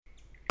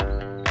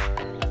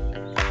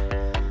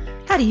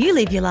How do you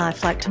live your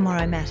life like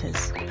tomorrow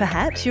matters?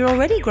 Perhaps you're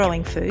already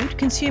growing food,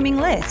 consuming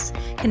less,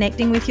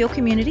 connecting with your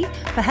community.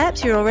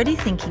 Perhaps you're already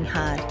thinking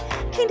hard,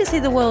 keen to see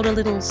the world a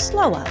little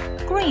slower,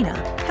 greener,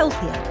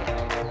 healthier.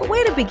 But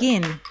where to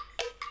begin?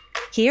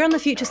 Here on the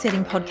Future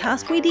Setting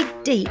podcast, we dig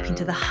deep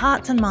into the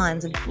hearts and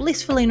minds of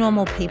blissfully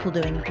normal people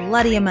doing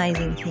bloody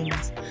amazing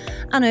things,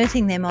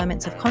 unearthing their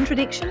moments of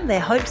contradiction, their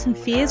hopes and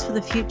fears for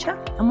the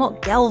future, and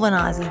what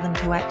galvanises them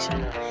to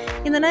action,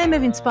 in the name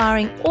of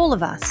inspiring all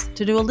of us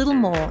to do a little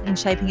more in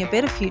shaping a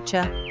better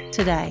future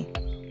today.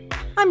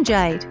 I'm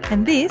Jade,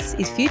 and this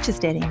is Future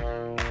Setting.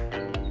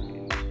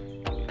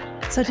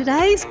 So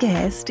today's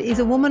guest is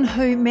a woman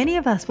who many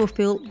of us will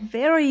feel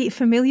very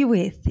familiar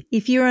with.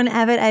 If you're an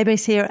avid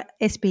ABC or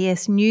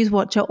SBS news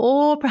watcher,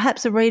 or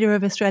perhaps a reader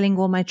of Australian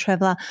Gourmet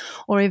Traveller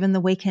or even the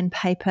weekend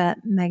paper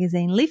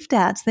magazine Lift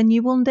Outs, then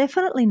you will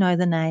definitely know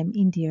the name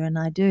Indira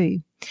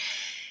Naidoo.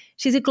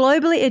 She's a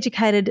globally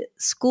educated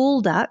school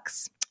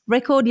dux,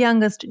 record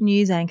youngest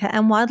news anchor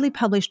and widely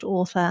published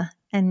author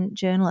and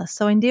journalist.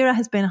 So Indira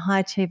has been a high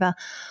achiever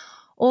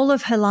all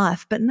of her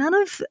life, but none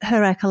of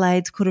her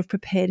accolades could have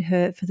prepared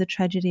her for the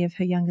tragedy of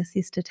her younger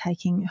sister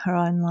taking her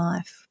own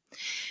life.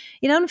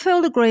 It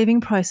unfurled a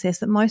grieving process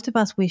that most of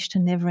us wish to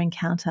never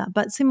encounter,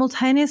 but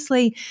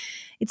simultaneously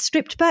it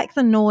stripped back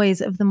the noise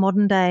of the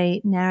modern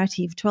day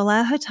narrative to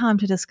allow her time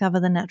to discover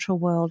the natural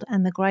world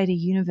and the greater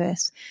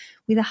universe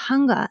with a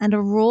hunger and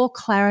a raw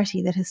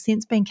clarity that has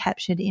since been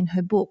captured in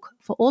her book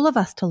for all of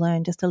us to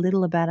learn just a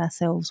little about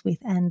ourselves with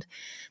and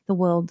the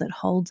world that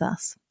holds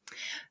us.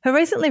 Her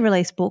recently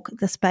released book,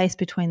 The Space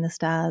Between the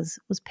Stars,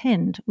 was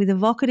penned with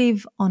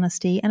evocative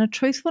honesty and a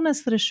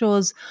truthfulness that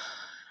assures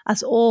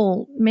us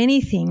all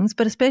many things,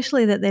 but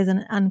especially that there's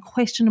an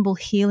unquestionable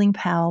healing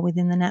power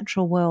within the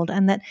natural world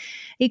and that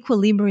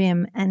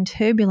equilibrium and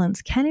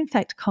turbulence can in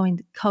fact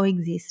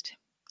coexist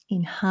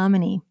in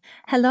harmony.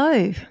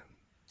 Hello.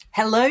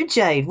 Hello,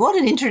 Jade. What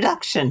an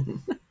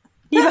introduction.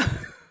 Yeah.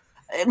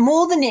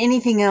 More than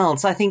anything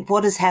else, I think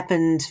what has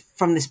happened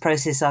from this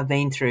process I've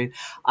been through,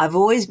 I've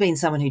always been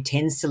someone who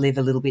tends to live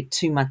a little bit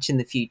too much in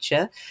the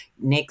future.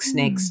 Next,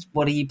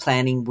 what are you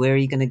planning? Where are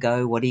you going to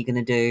go? What are you going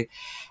to do?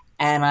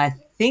 And I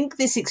think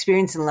this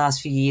experience in the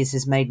last few years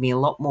has made me a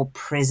lot more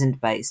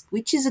present-based,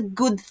 which is a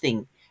good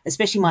thing,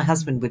 especially my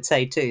husband would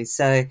say too.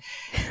 So,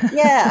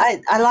 yeah,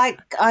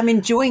 I'm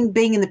enjoying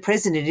being in the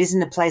present. It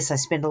isn't a place I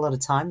spend a lot of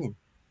time in.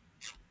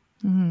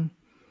 Mm.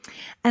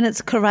 And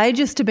it's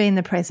courageous to be in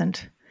the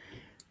present,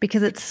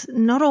 because it's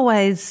not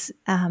always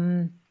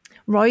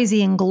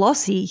rosy and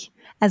glossy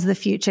as the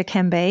future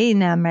can be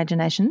in our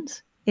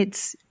imaginations.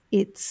 It's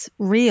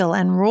real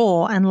and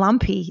raw and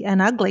lumpy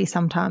and ugly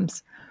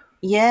sometimes.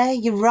 Yeah,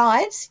 you're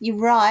right.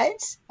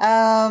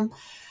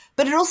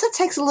 But it also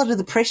takes a lot of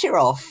the pressure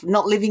off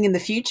not living in the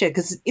future,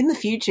 because in the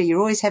future you're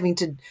always having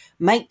to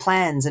make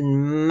plans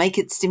and make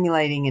it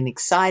stimulating and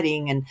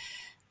exciting.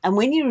 And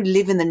when you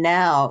live in the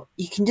now,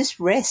 you can just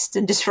rest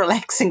and just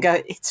relax and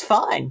go, it's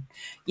fine.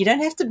 You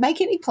don't have to make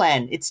any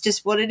plan. It's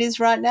just what it is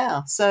right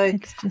now. So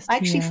I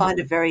actually find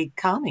it very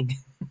calming.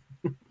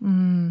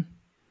 Mm.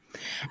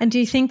 And do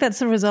you think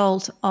that's a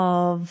result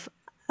of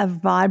a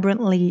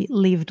vibrantly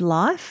lived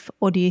life,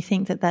 or do you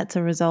think that that's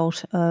a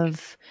result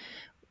of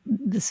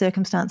the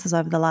circumstances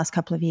over the last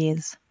couple of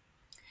years?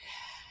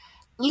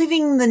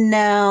 Living the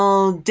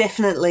now,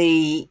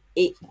 definitely,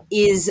 it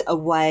is a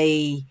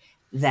way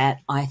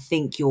that I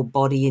think your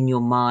body and your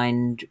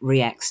mind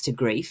reacts to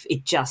grief.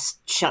 It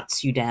just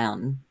shuts you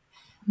down.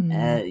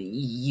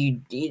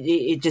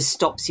 It just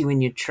stops you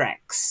in your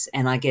tracks.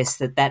 And I guess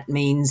that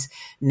means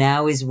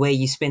now is where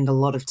you spend a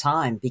lot of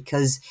time,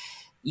 because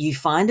you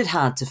find it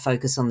hard to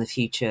focus on the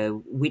future,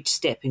 which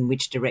step in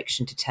which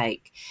direction to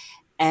take.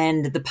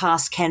 And the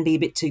past can be a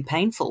bit too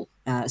painful,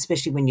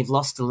 especially when you've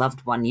lost a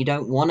loved one. You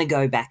don't want to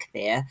go back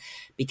there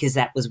because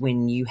that was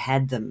when you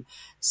had them.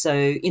 So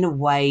in a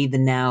way, the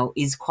now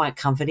is quite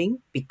comforting,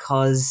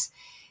 because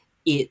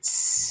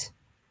it's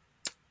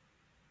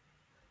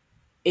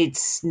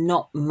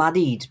not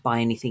muddied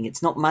by anything.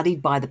 It's not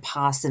muddied by the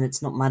past, and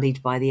it's not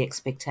muddied by the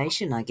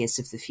expectation, I guess,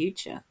 of the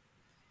future.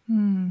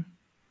 Mm.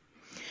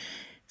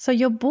 So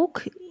your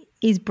book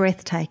is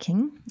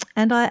breathtaking,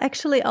 and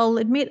I'll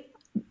admit,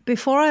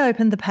 before I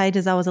opened the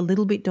pages, I was a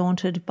little bit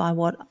daunted by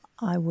what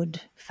I would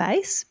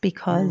face,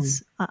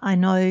 because I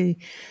know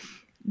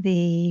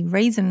the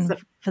reason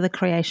for the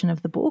creation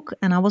of the book,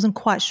 and I wasn't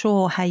quite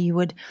sure how you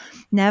would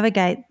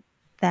navigate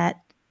that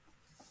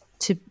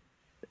to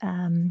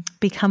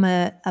become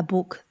a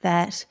book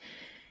that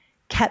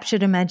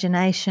captured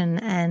imagination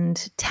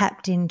and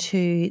tapped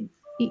into,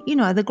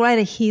 the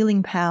greater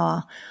healing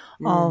power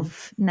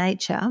of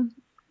nature,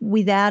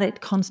 without it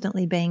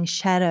constantly being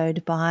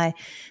shadowed by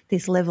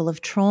this level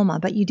of trauma.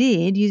 But you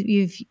did.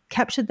 You've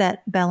captured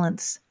that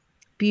balance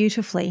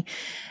beautifully.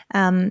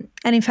 And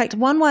in fact,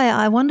 one way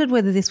I wondered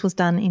whether this was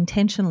done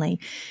intentionally,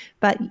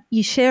 but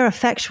you share a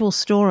factual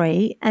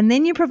story and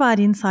then you provide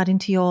insight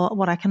into your,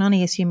 what I can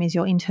only assume is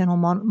your internal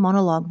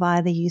monologue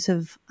via the use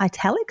of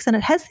italics. And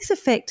it has this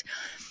effect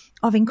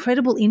of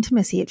incredible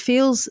intimacy. It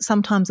feels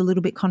sometimes a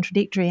little bit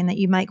contradictory in that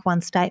you make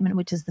one statement,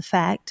 which is the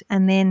fact,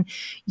 and then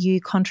you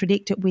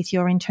contradict it with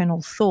your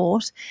internal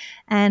thought.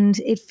 And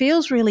it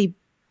feels really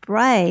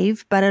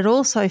brave, but it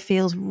also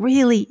feels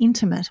really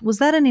intimate. Was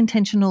that an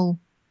intentional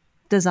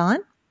design?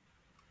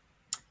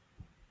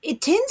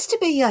 It tends to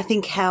be, I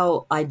think,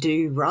 how I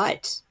do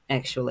write,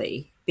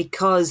 actually,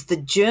 because the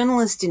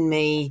journalist in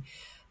me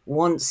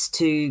wants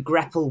to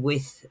grapple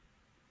with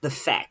the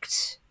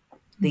fact,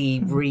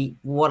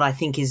 what I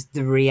think is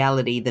the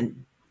reality,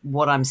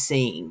 what I'm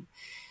seeing,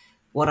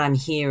 what I'm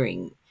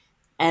hearing.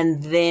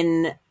 And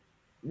then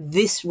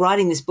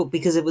writing this book,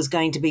 because it was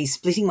going to be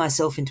splitting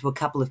myself into a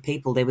couple of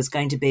people. There was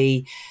going to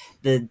be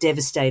the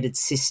devastated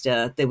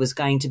sister, there was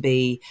going to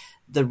be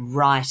the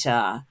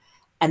writer,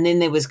 and then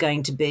there was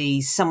going to be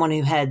someone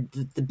who had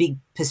the big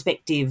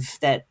perspective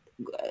that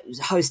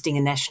hosting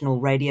a national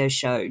radio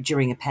show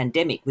during a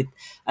pandemic with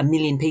 1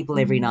 million people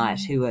every night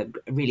who are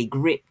really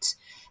gripped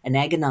and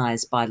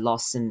agonized by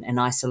loss and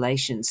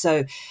isolation.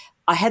 So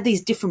I had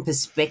these different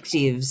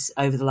perspectives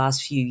over the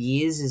last few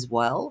years as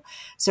well.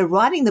 So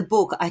writing the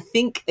book, I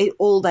think they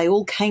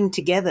all came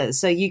together.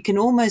 So you can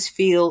almost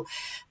feel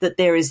that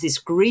there is this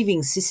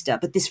grieving sister,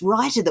 but this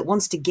writer that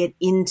wants to get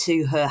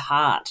into her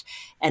heart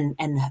and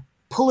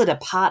pull it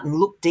apart and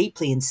look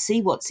deeply and see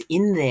what's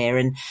in there,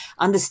 and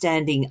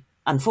understanding,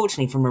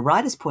 unfortunately, from a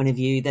writer's point of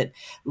view, that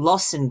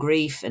loss and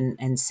grief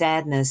and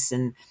sadness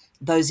and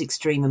those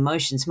extreme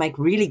emotions make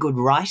really good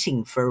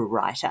writing for a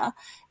writer.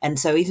 And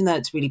so even though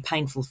it's really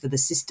painful for the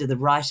sister, the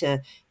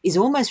writer is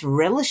almost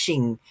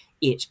relishing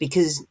it,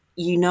 because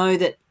you know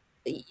that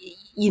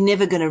you're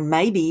never going to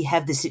maybe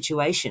have the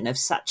situation of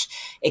such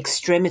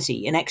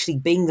extremity, and actually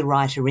being the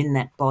writer in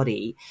that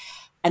body.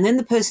 And then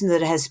the person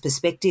that has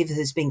perspective,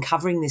 has been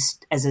covering this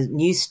as a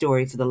news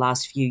story for the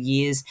last few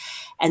years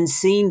and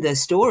seen the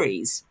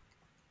stories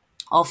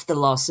of the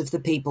loss of the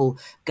people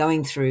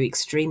going through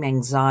extreme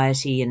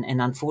anxiety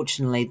and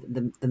unfortunately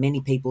the many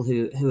people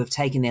who have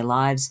taken their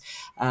lives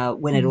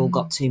when it all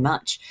got too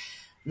much.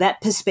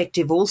 That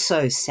perspective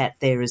also sat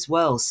there as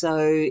well.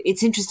 So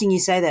it's interesting you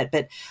say that,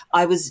 but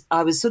I was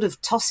sort of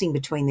tossing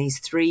between these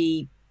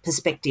three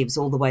perspectives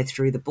all the way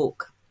through the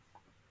book.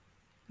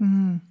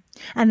 And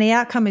the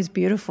outcome is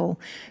beautiful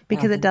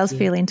because it does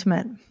feel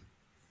intimate.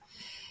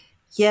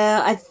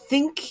 Yeah, I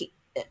think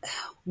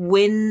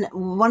when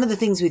one of the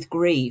things with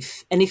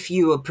grief, and if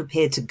you are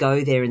prepared to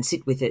go there and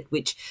sit with it,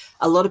 which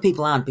a lot of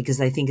people aren't because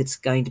they think it's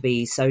going to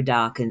be so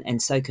dark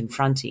and so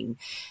confronting,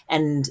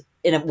 and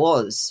it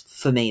was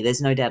for me,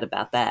 there's no doubt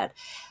about that.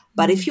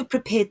 But if you're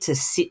prepared to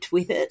sit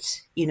with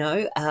it,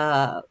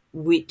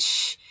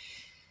 which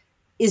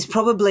is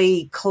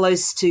probably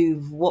close to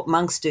what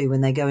monks do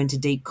when they go into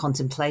deep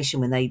contemplation,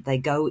 when they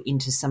go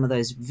into some of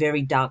those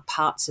very dark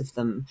parts of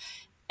them,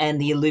 and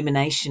the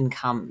illumination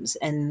comes.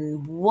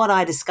 And what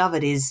I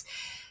discovered is,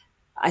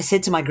 I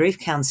said to my grief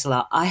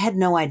counsellor, I had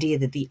no idea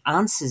that the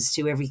answers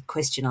to every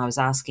question I was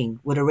asking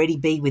would already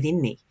be within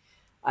me.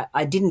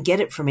 I didn't get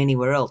it from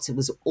anywhere else. It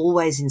was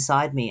always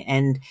inside me.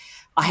 And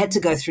I had to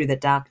go through the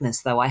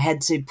darkness, though. I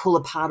had to pull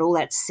apart all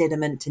that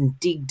sediment and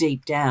dig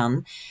deep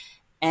down.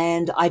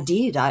 And I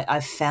did. I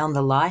found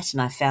the light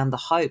and I found the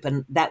hope,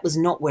 and that was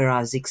not where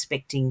I was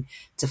expecting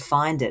to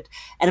find it.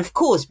 And of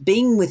course,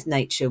 being with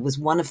nature was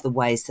one of the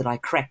ways that I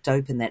cracked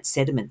open that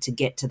sediment to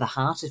get to the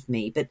heart of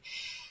me. But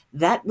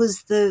that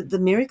was the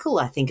miracle,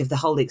 I think, of the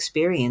whole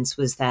experience,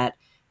 was that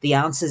the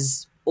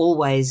answers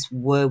always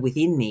were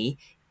within me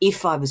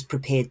if I was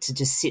prepared to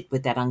just sit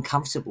with that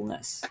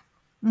uncomfortableness.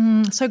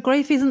 So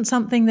grief isn't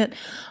something that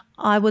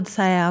I would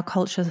say our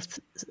culture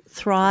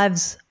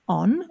thrives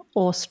on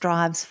or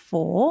strives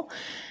for,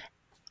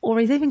 or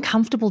is even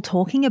comfortable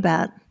talking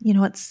about.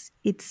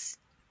 It's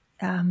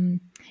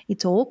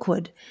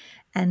awkward,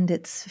 and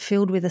it's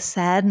filled with a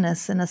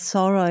sadness and a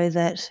sorrow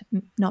that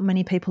not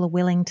many people are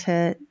willing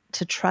to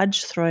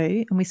trudge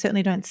through, and we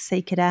certainly don't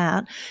seek it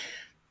out.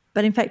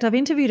 But in fact, I've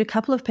interviewed a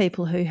couple of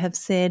people who have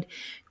said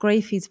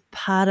grief is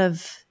part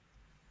of,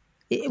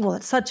 well,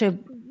 it's such a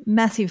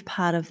massive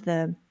part of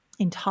the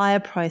entire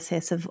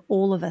process of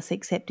all of us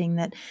accepting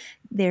that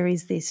there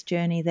is this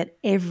journey that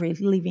every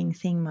living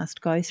thing must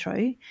go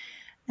through,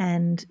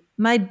 and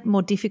made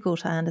more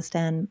difficult, I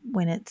understand,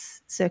 when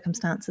it's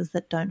circumstances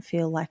that don't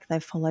feel like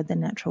they've followed the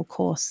natural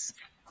course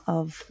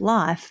of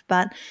life.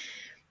 But,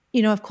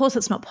 of course,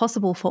 it's not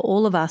possible for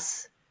all of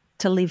us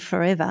to live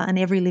forever and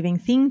every living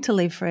thing to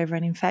live forever.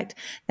 And in fact,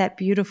 that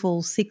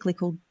beautiful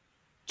cyclical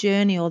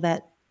journey, or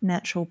that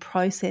natural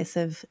process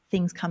of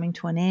things coming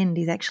to an end,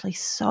 is actually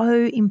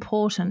so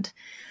important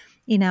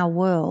in our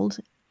world.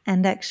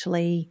 And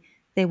actually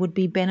there would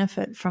be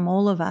benefit from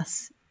all of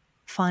us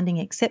finding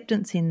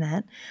acceptance in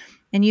that.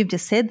 And you've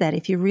just said that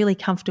if you're really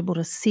comfortable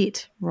to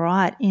sit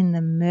right in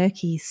the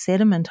murky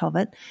sediment of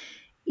it,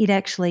 it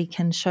actually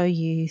can show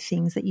you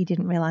things that you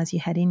didn't realise you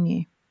had in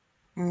you.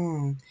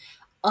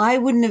 I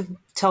wouldn't have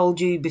told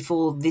you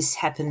before this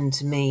happened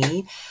to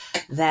me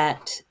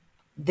that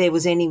there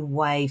was any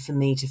way for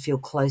me to feel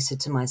closer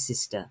to my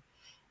sister.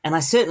 And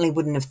I certainly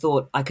wouldn't have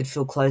thought I could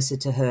feel closer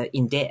to her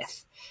in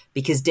death.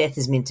 because death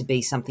is meant to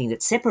be something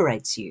that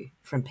separates you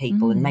from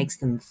people and makes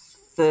them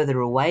further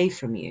away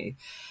from you.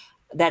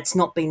 That's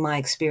not been my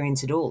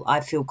experience at all.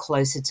 I feel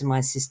closer to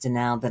my sister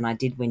now than I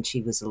did when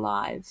she was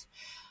alive.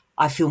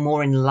 I feel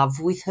more in love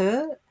with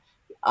her.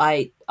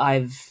 I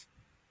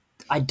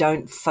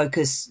don't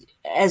focus,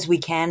 as we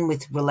can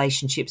with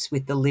relationships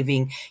with the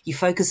living, you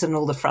focus on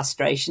all the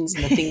frustrations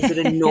and the things that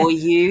annoy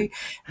you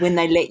when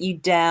they let you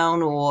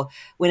down or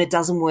when it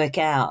doesn't work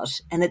out.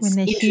 And it's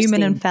when they're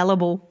human and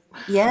fallible.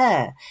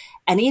 Yeah.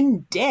 And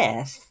in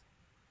death,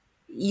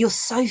 you're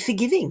so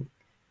forgiving.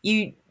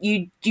 You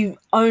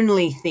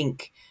only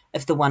think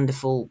of the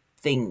wonderful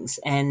things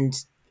and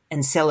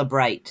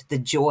celebrate the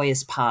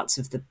joyous parts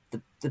of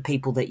the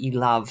people that you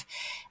love.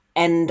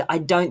 And I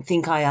don't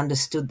think I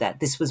understood that.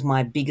 This was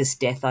my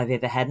biggest death I've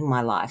ever had in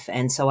my life.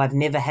 And so I've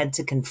never had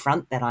to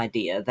confront that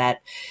idea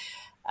that,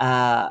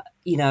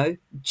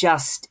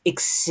 just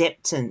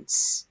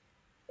acceptance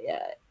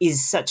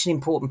is such an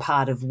important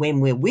part of when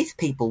we're with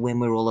people, when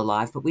we're all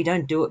alive, but we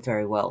don't do it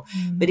very well.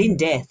 But in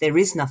death, there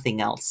is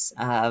nothing else.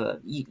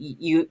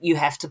 You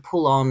have to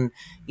pull on,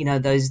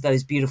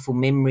 those beautiful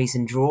memories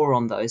and draw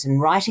on those.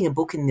 And writing a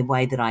book in the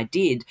way that I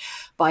did,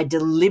 by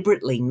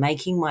deliberately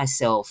making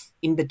myself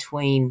in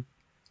between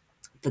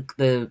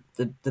the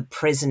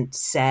present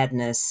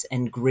sadness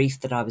and grief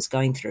that I was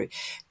going through,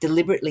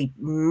 deliberately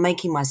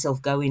making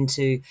myself go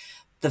into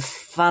the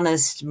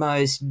funnest,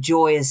 most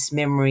joyous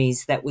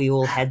memories that we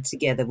all had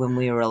together when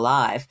we were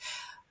alive,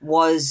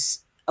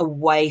 was a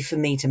way for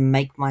me to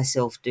make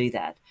myself do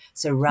that.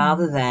 So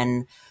rather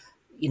than,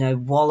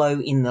 wallow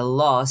in the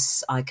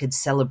loss, I could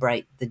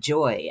celebrate the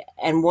joy.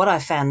 And what I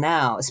found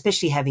now,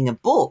 especially having a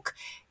book,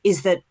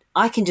 is that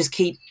I can just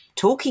keep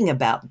talking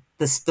about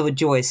the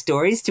joy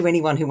stories to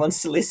anyone who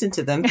wants to listen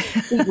to them,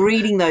 keep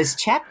reading those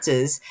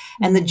chapters,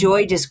 and the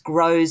joy just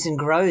grows and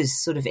grows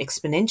sort of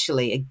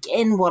exponentially.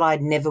 Again, what I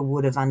never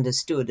would have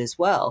understood as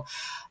well.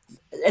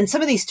 And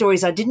some of these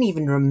stories I didn't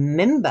even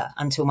remember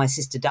until my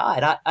sister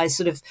died. I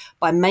sort of,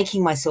 by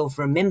making myself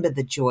remember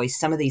the joy,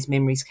 some of these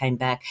memories came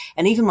back.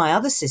 And even my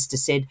other sister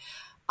said,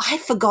 I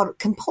forgot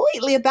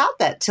completely about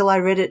that till I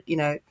read it,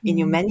 in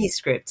your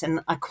manuscript.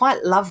 And I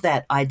quite love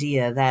that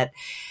idea that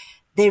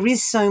there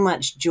is so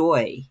much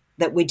joy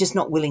that we're just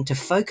not willing to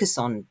focus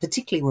on,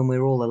 particularly when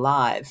we're all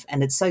alive.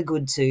 And it's so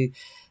good to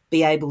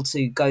be able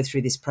to go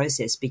through this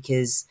process,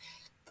 because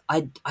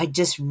I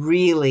just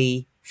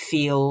really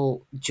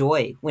feel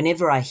joy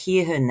whenever I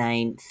hear her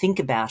name, think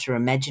about her,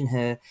 imagine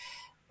her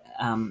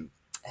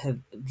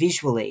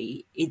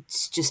visually.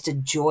 It's just a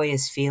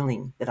joyous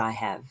feeling that I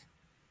have.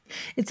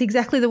 It's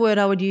exactly the word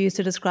I would use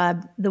to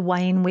describe the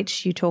way in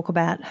which you talk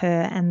about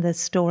her and the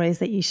stories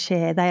that you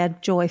share. They are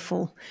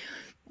joyful.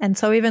 And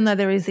so even though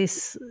there is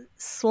this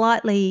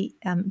slightly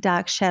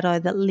dark shadow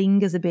that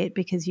lingers a bit,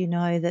 because you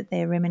know that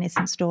they're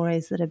reminiscent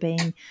stories that are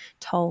being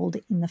told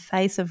in the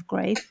face of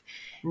grief,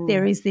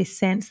 there is this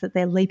sense that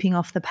they're leaping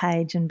off the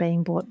page and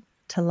being brought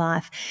to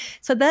life.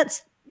 So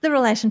that's the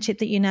relationship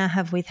that you now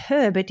have with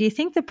her. But do you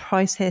think the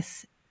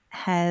process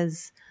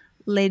has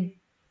led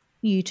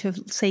you to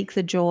seek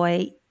the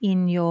joy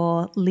in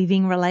your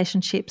living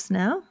relationships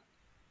now?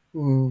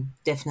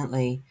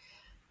 Definitely.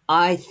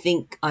 I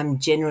think I'm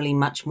generally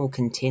much more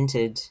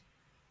contented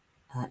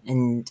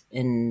and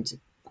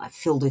I'm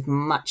filled with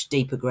much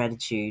deeper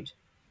gratitude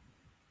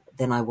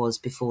than I was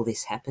before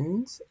this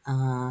happened.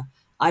 I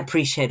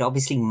appreciate,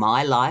 obviously,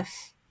 my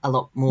life a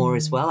lot more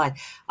as well.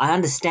 I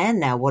understand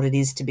now what it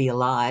is to be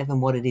alive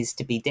and what it is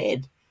to be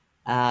dead.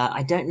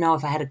 I don't know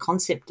if I had a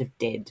concept of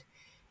dead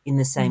in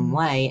the same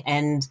way.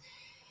 And,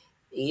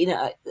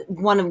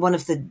 one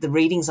of the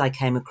readings I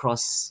came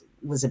across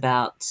was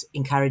about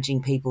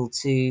encouraging people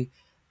to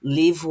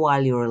live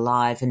while you're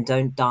alive and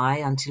don't die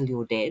until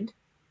you're dead.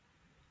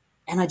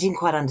 And I didn't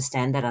quite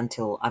understand that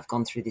until I've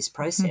gone through this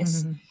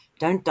process.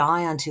 Don't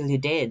die until you're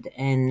dead.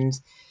 And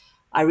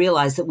I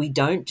realized that we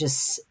don't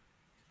just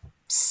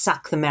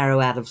suck the marrow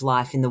out of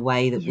life in the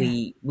way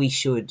that we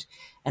should,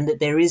 and that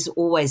there is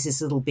always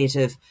this little bit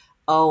of,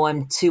 oh,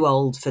 I'm too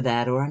old for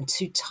that, or I'm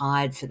too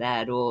tired for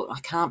that, or I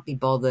can't be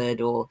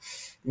bothered, or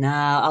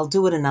nah, I'll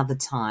do it another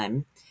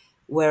time.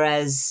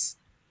 Whereas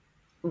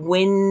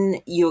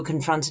when you're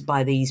confronted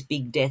by these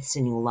big deaths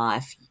in your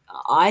life,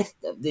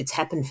 it's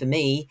happened for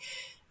me,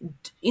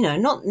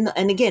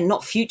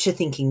 not future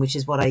thinking, which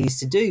is what I used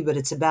to do, but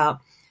it's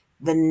about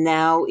the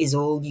now is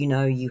all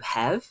you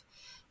have.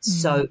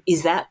 So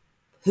is that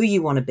who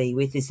you want to be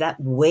with? Is that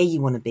where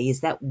you want to be? Is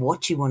that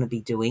what you want to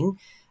be doing?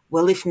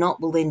 Well, if not,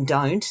 well, then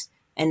don't.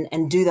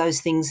 And do those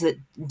things that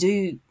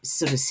do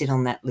sort of sit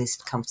on that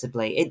list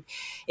comfortably.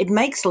 It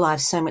makes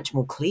life so much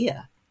more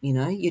clear.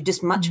 You're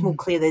just much more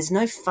clear. There's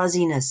no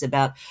fuzziness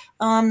about,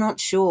 oh, I'm not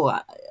sure.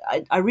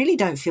 I really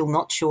don't feel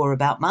not sure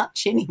about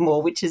much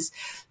anymore, which is,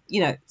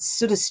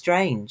 sort of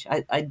strange.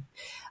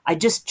 I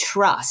just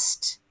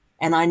trust,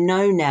 and I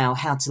know now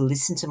how to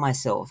listen to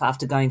myself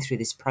after going through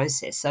this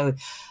process. So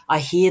I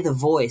hear the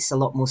voice a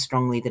lot more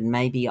strongly than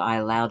maybe I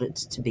allowed it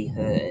to be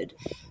heard.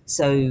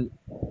 So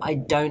I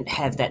don't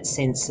have that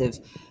sense of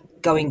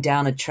going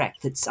down a track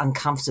that's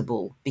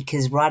uncomfortable,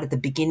 because right at the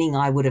beginning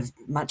I would have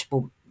much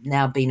more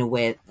now been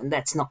aware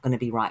that's not going to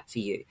be right for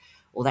you,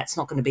 or that's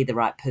not going to be the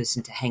right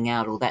person to hang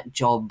out, or that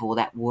job or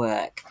that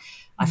work.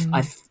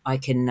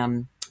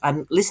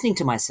 I'm listening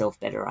to myself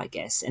better, I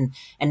guess.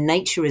 And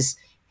nature has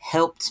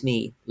helped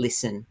me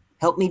listen,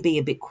 helped me be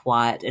a bit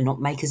quiet and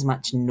not make as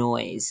much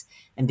noise,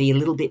 and be a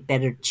little bit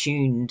better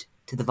tuned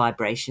to the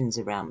vibrations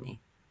around me.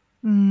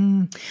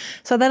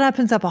 So that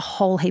opens up a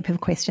whole heap of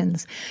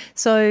questions.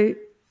 So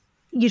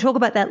you talk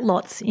about that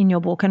lots in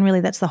your book, and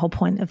really that's the whole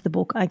point of the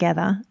book, I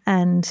gather.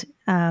 And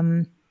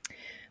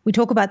we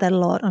talk about that a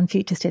lot on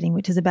Future Steading,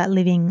 which is about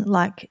living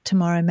like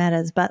tomorrow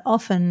matters, but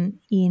often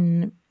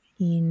in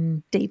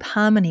deep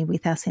harmony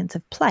with our sense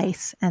of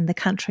place and the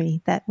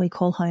country that we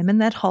call home,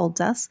 and that holds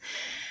us.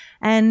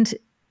 And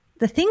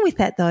the thing with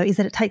that, though, is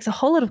that it takes a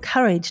whole lot of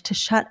courage to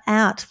shut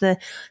out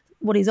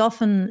what is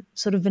often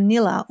sort of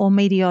vanilla or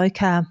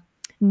mediocre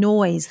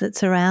noise that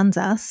surrounds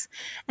us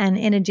and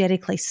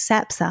energetically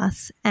saps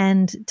us,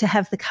 and to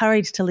have the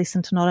courage to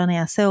listen to not only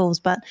ourselves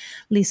but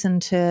listen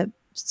to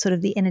sort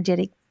of the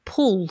energetic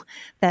pull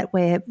that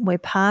we're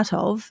part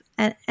of.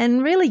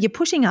 And really you're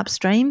pushing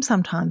upstream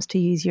sometimes to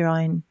use your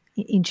own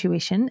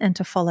intuition and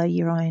to follow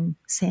your own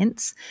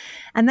sense.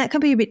 And that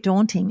can be a bit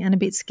daunting and a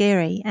bit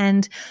scary.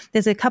 And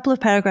there's a couple of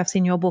paragraphs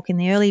in your book in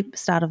the early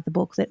start of the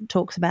book that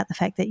talks about the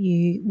fact that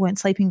you weren't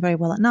sleeping very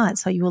well at night.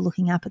 So you were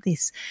looking up at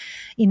this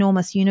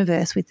enormous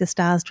universe with the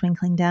stars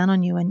twinkling down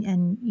on you,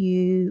 and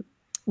you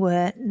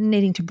were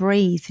needing to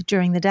breathe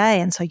during the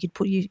day. And so you'd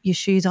put your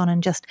shoes on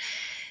and just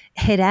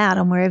head out,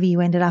 and wherever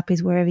you ended up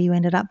is wherever you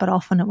ended up. But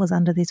often it was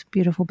under this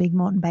beautiful big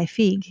Moreton Bay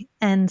fig.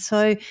 And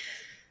so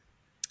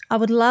I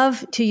would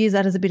love to use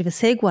that as a bit of a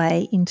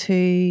segue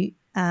into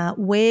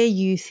where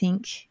you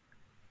think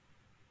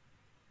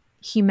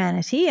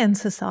humanity and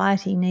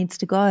society needs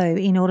to go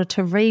in order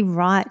to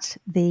rewrite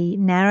the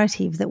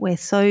narrative that we're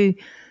so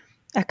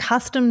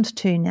accustomed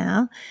to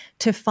now,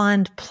 to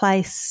find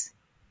place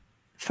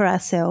for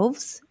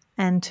ourselves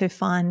and to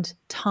find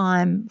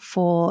time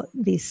for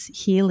this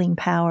healing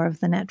power of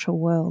the natural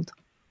world.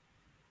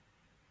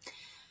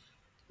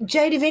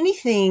 Jade, if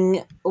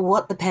anything,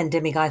 what the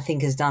pandemic, I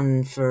think, has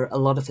done for a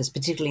lot of us,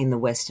 particularly in the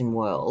Western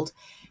world,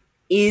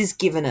 is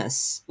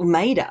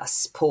made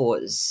us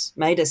pause,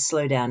 made us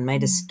slow down,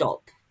 made us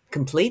stop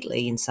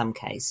completely in some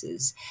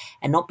cases,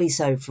 and not be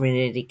so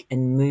frenetic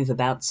and move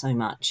about so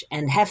much,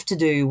 and have to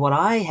do what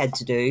I had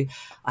to do.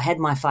 I had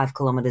my 5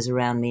 kilometres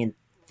around me, and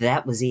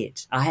that was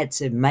it. I had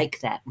to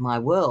make that my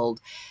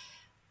world.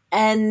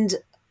 And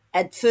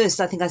at first,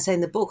 I think I say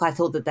in the book, I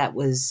thought that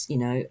was,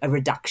 a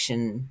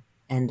reduction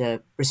and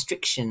a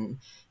restriction.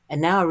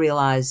 And now I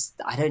realise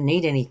I don't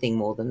need anything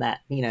more than that.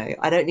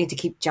 I don't need to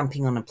keep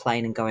jumping on a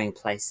plane and going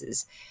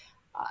places.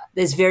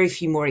 There's very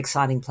few more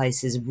exciting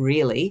places,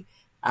 really,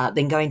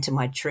 than going to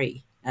my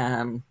tree.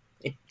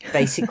 It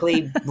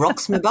basically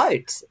rocks my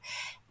boat.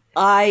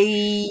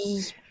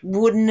 I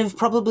wouldn't have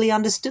probably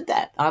understood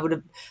that. I would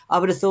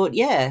have thought,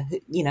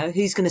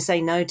 who's going to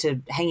say no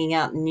to hanging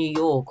out in New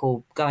York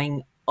or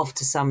going off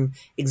to some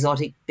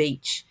exotic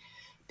beach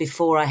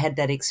before I had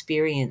that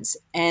experience.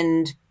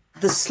 And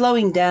the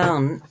slowing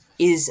down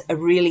is a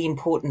really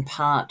important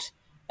part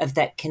of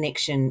that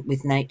connection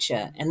with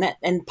nature.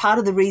 And part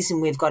of the reason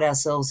we've got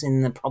ourselves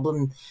in the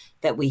problem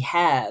that we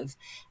have,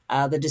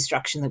 the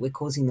destruction that we're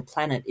causing the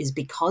planet, is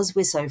because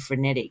we're so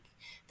frenetic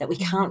that we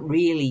can't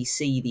really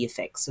see the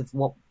effects of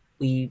what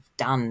we've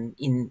done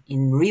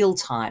in real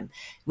time.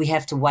 We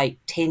have to wait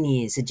 10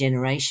 years, a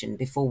generation,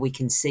 before we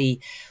can see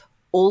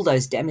all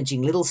those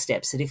damaging little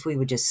steps that if we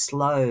were just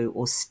slow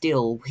or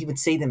still, we would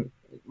see them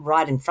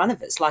right in front of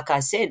us. Like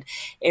I said,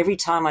 every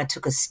time I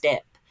took a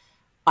step,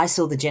 I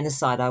saw the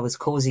genocide I was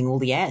causing all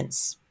the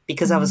ants,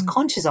 because I was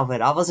conscious of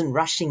it. I wasn't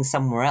rushing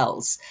somewhere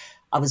else.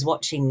 I was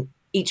watching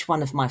each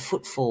one of my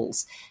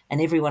footfalls, and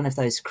every one of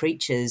those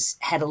creatures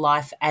had a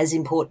life as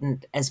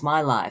important as my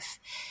life.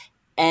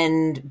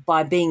 And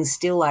by being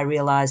still, I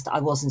realized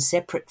I wasn't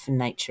separate from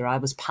nature. I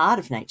was part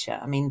of nature.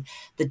 I mean,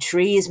 the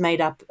tree is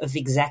made up of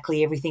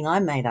exactly everything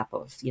I'm made up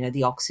of,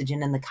 the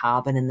oxygen and the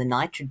carbon and the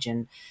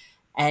nitrogen.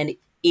 And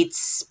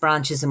its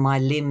branches are my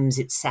limbs,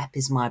 its sap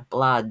is my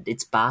blood,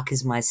 its bark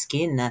is my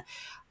skin.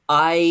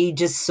 I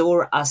just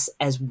saw us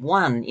as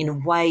one in a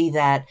way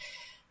that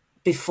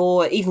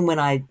before, even when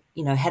I,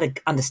 had an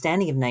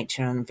understanding of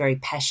nature, and I'm very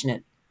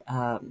passionate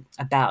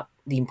about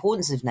the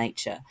importance of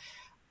nature,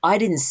 I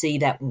didn't see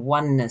that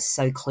oneness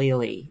so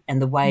clearly,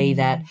 and the way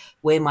that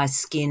where my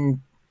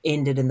skin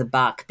ended and the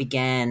bark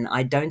began,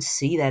 I don't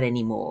see that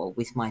anymore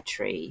with my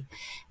tree.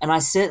 And I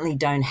certainly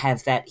don't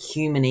have that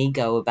human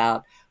ego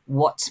about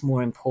what's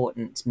more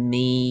important,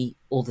 me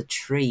or the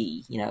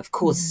tree. Of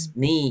course,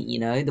 me,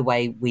 the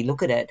way we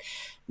look at it.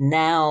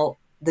 Now,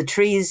 the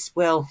tree is,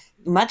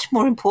 much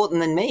more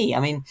important than me.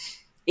 I mean,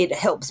 it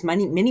helps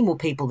many more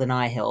people than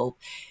I help.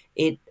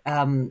 It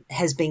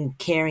has been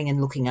caring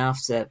and looking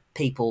after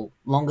people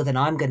longer than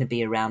I'm going to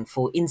be around,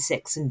 for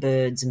insects and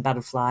birds and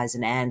butterflies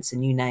and ants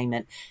and you name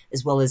it,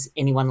 as well as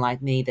anyone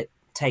like me that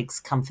takes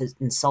comfort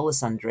and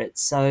solace under it.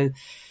 So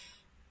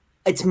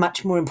it's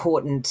much more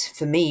important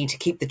for me to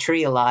keep the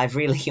tree alive,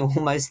 really,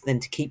 almost, than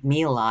to keep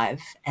me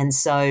alive. And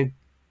so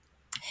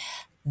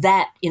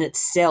that in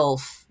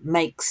itself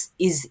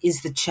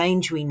is the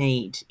change we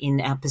need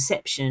in our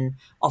perception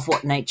of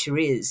what nature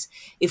is.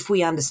 If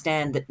we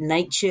understand that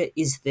nature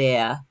is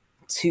there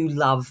to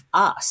love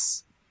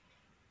us,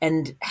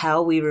 and how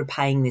are we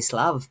repaying this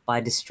love?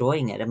 By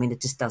destroying it. I mean,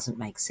 it just doesn't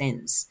make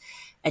sense.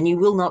 And you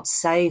will not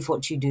save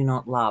what you do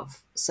not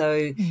love.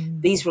 So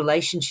these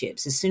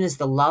relationships, as soon as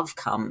the love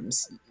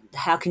comes,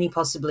 how can you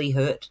possibly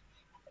hurt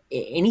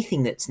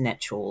anything that's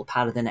natural,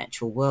 part of the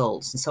natural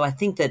world? And so I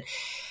think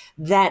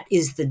that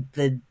is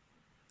the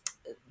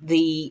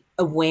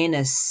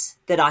awareness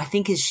that I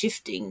think is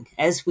shifting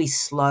as we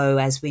slow,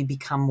 as we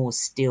become more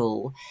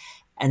still,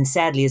 and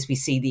sadly as we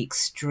see the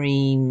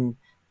extreme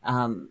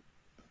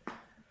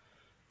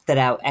that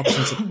our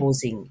actions are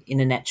causing in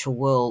a natural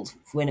world,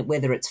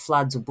 whether it's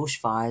floods or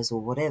bushfires or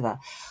whatever.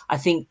 I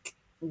think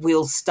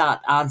we'll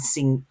start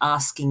asking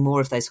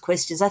more of those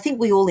questions. I think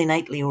we all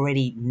innately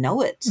already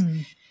know it.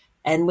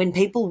 And when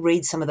people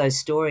read some of those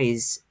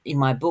stories in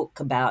my book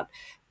about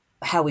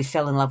how we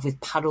fell in love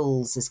with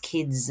puddles as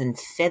kids and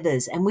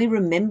feathers, and we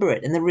remember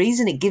it, and the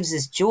reason it gives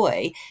us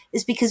joy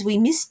is because we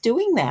miss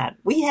doing that.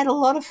 We had a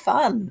lot of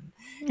fun.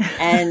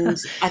 And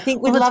I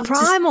think we'd love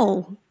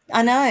primal.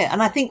 I know,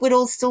 and I think we'd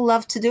all still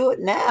love to do it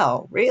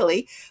now,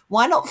 really.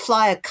 Why not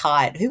fly a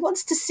kite? Who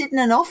wants to sit in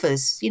an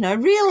office?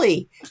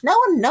 Really? No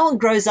one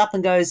grows up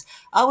and goes,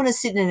 I want to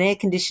sit in an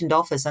air-conditioned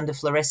office under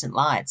fluorescent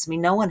lights. I mean,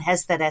 no one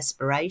has that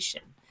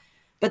aspiration.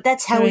 But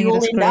that's how we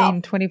all end up.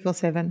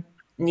 24/7.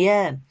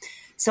 Yeah.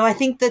 So I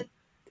think that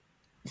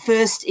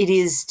first it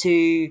is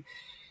to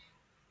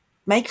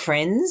make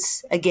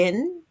friends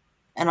again,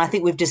 and I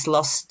think we've just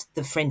lost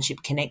the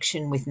friendship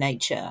connection with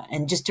nature,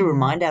 and just to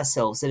remind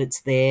ourselves that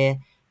it's there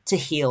to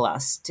heal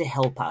us, to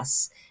help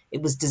us.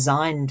 It was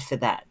designed for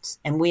that,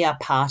 and we are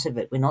part of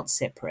it. We're not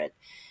separate.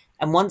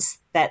 And once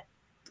that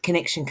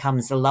connection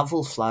comes, the love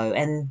will flow,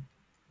 and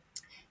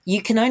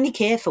you can only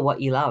care for what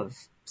you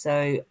love.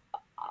 So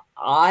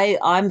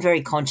I'm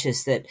very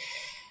conscious that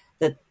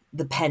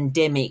the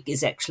pandemic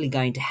is actually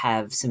going to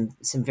have some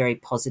very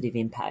positive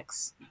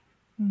impacts.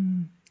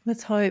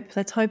 Let's hope.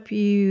 Let's hope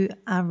you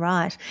are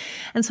right.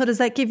 And so does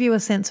that give you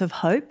a sense of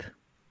hope?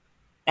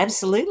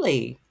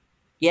 Absolutely.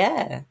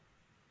 Yeah.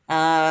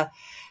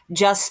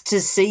 Just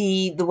to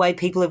see the way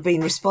people have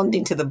been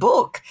responding to the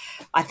book,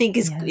 I think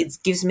it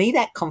gives me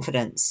that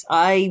confidence.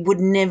 I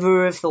would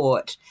never have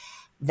thought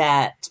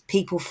that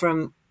people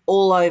from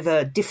all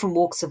over different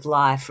walks of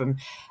life,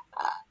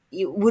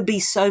 would be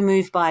so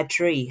moved by a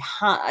tree.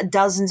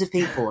 Dozens of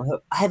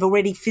people have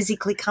already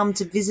physically come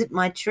to visit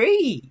my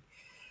tree.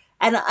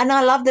 And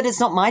I love that it's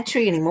not my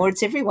tree anymore,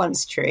 it's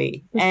everyone's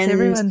tree. It's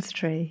everyone's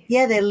tree.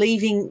 Yeah, they're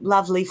leaving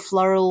lovely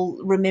floral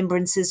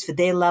remembrances for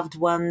their loved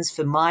ones,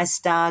 for my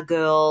star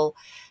girl.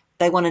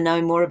 They want to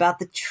know more about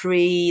the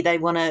tree. They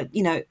want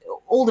to,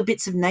 all the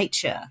bits of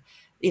nature.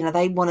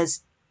 They want to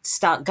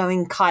start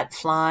going kite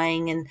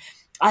flying. And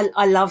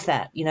I love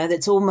that.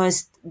 That's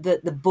almost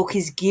that the book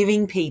is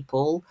giving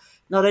people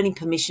not only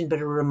permission but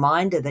a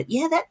reminder that,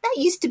 that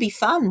used to be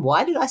fun.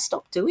 Why did I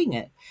stop doing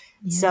it?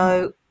 Yeah.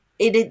 So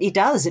it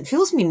does. It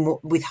fills me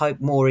with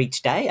hope more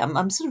each day.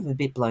 I'm sort of a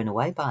bit blown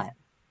away by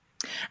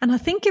it. And I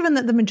think given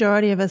that the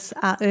majority of us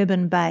are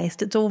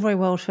urban-based, it's all very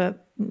well for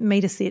me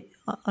to sit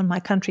on my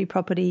country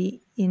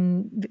property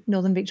in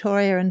northern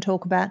Victoria and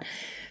talk about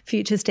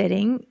future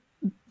steading.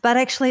 But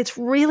actually it's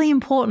really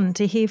important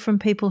to hear from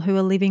people who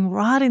are living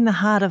right in the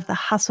heart of the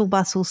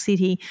hustle-bustle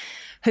city,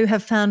 who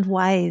have found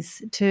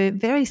ways to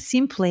very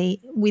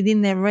simply,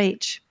 within their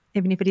reach,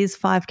 even if it is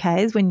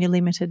 5Ks when you're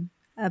limited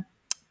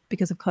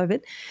because of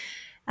COVID,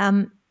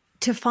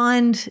 to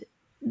find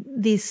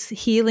this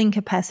healing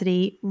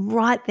capacity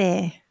right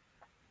there.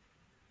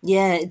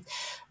 Yeah,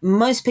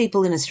 most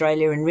people in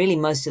Australia and really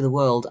most of the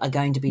world are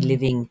going to be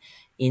living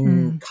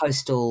in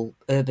coastal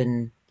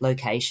urban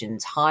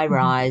locations, high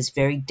rise,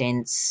 very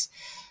dense,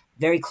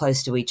 very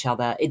close to each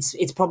other.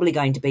 It's probably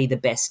going to be the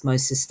best,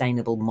 most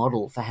sustainable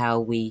model for how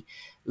we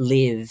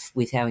live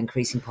with our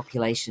increasing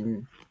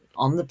population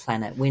on the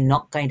planet. We're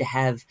not going to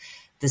have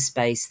the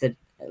space that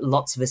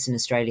lots of us in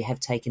Australia have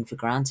taken for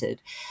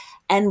granted.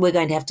 And we're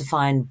going to have to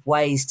find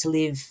ways to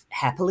live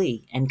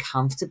happily and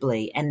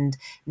comfortably and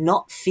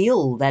not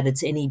feel that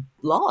it's any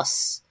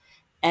loss.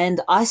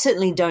 And I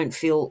certainly don't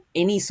feel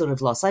any sort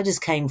of loss. I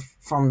just came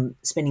from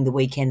spending the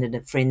weekend at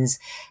a friend's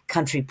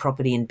country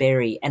property in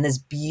Berry, and as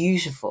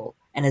beautiful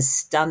and as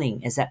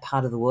stunning as that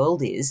part of the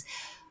world is,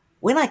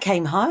 when I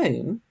came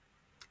home,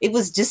 it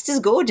was just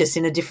as gorgeous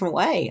in a different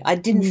way. I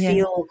didn't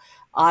feel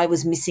I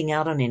was missing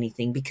out on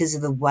anything because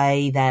of the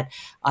way that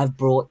I've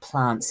brought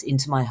plants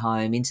into my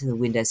home, into the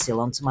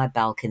windowsill, onto my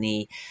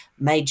balcony,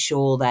 made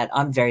sure that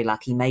I'm very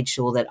lucky, made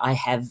sure that I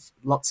have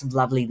lots of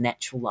lovely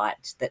natural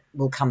light that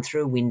will come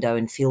through a window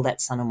and feel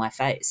that sun on my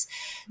face.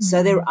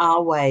 So there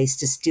are ways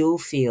to still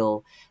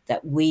feel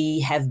that we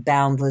have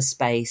boundless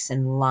space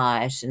and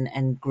light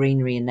and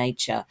greenery and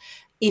nature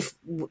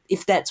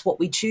if that's what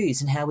we choose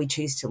and how we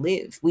choose to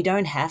live. We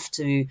don't have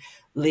to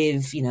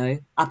live,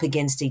 up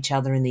against each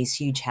other in these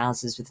huge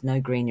houses with no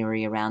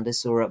greenery around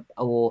us, or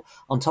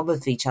on top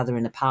of each other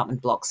in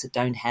apartment blocks that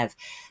don't have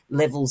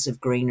levels of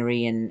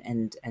greenery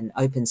and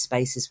open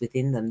spaces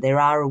within them. There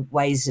are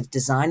ways of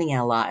designing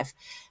our life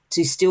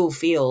to still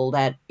feel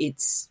that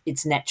it's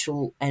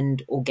natural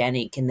and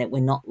organic, and that we're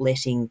not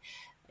letting,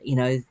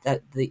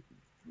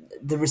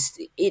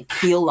 it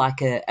feel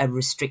like a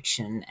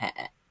restriction,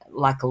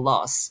 like a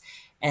loss.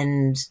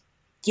 And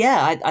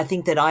yeah, I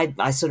think that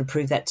I sort of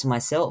proved that to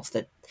myself,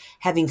 that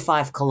having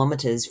 5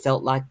 kilometres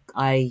felt like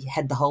I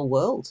had the whole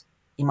world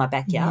in my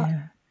backyard.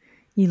 Yeah.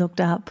 You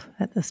looked up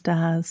at the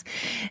stars.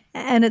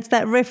 And it's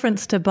that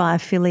reference to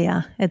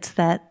biophilia. It's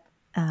that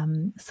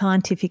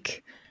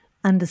scientific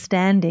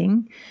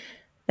understanding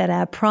that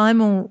our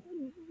primal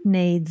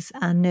needs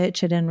are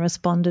nurtured and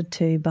responded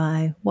to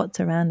by what's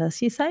around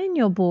us. You say in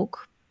your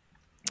book,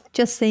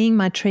 just seeing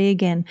my tree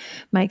again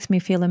makes me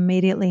feel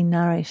immediately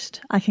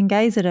nourished. I can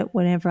gaze at it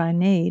whenever I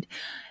need.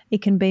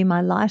 It can be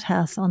my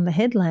lighthouse on the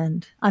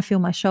headland. I feel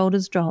my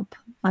shoulders drop.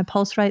 My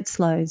pulse rate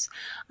slows.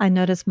 I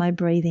notice my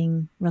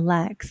breathing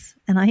relax.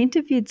 And I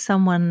interviewed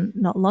someone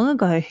not long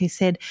ago who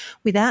said,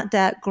 without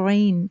doubt,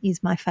 green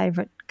is my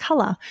favourite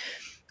colour.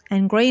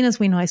 And green, as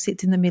we know,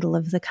 sits in the middle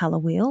of the colour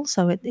wheel,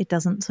 so it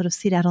doesn't sort of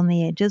sit out on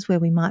the edges where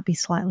we might be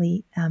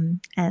slightly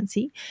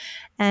antsy.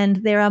 And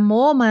there are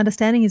more, my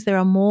understanding is there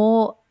are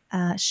more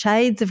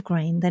shades of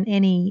green than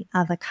any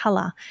other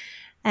colour.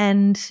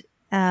 And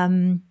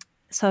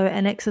so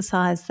an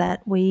exercise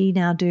that we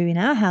now do in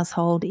our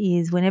household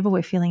is whenever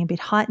we're feeling a bit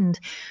heightened,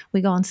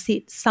 we go and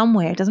sit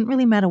somewhere. It doesn't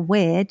really matter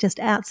where, just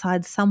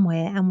outside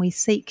somewhere, and we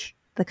seek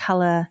the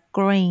colour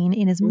green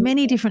in as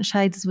many different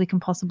shades as we can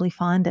possibly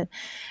find it.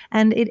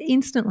 And it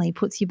instantly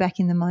puts you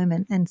back in the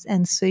moment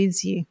and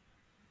soothes you.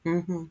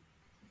 Mm-hmm.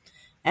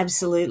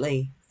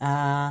 Absolutely.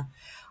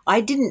 I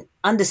didn't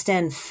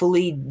understand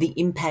fully the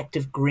impact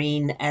of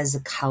green as a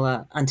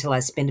colour until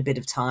I spent a bit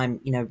of time,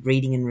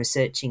 reading and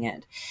researching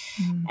it.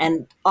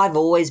 And I've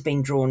always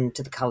been drawn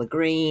to the colour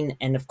green.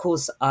 And of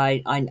course,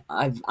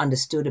 I've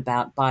understood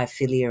about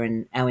biophilia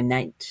and our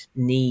innate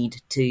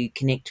need to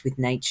connect with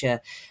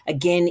nature,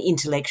 again,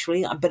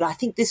 intellectually. But I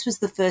think this was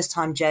the first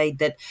time, Jade,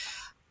 that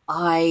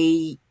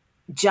I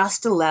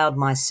just allowed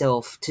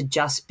myself to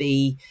just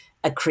be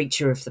a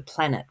creature of the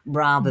planet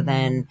rather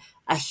than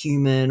a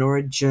human or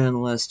a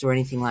journalist or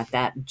anything like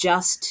that,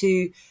 just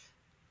to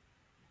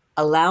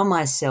allow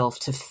myself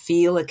to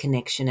feel a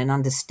connection and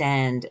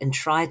understand and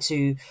try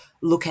to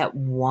look at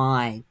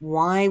why.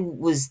 Why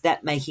was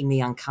that making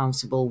me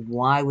uncomfortable?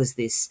 Why was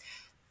this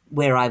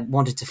where I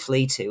wanted to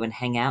flee to and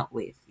hang out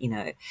with,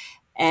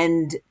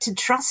 and to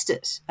trust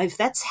it. If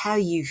that's how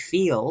you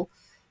feel,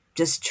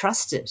 just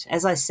trust it.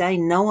 As I say,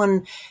 no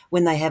one,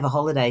 when they have a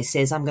holiday,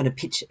 says, I'm going to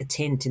pitch a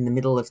tent in the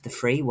middle of the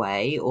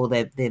freeway or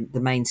the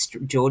main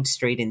George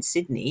Street in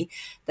Sydney.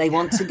 They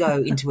want to go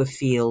into a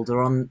field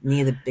or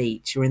near the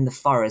beach or in the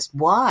forest.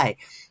 Why?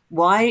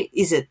 Why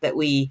is it that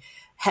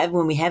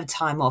when we have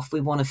time off,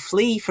 we want to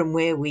flee from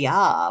where we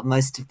are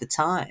most of the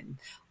time?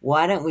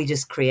 Why don't we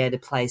just create a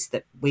place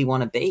that we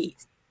want to be,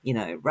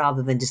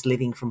 rather than just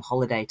living from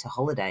holiday to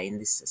holiday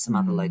in some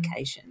other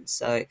location?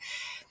 So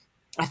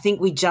I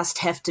think we just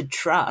have to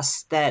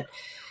trust that.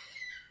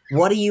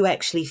 What are you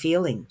actually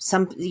feeling?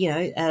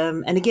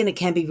 And again, it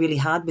can be really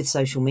hard with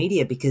social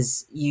media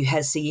because you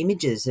see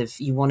images of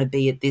you want to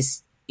be at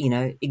this,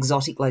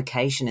 exotic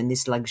location in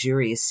this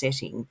luxurious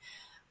setting.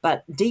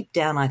 But deep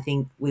down, I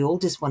think we all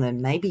just want to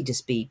maybe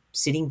just be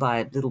sitting by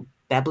a little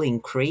babbling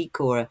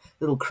creek or a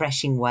little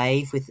crashing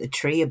wave with a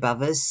tree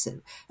above us,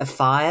 a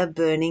fire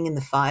burning in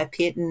the fire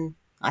pit. And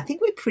I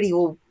think we're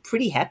all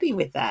pretty happy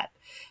with that.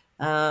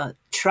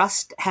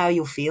 Trust how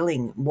you're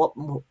feeling,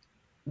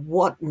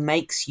 what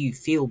makes you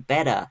feel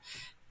better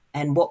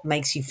and what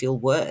makes you feel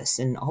worse.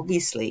 And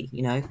obviously,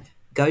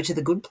 go to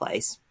the good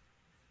place.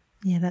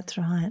 Yeah, that's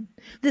right.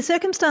 The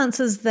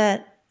circumstances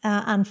that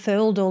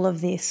unfurled all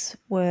of this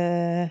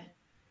were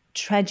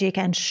tragic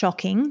and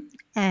shocking.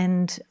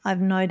 And I've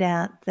no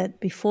doubt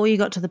that before you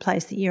got to the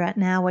place that you're at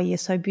now, where you're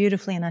so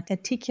beautifully and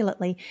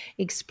articulately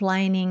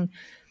explaining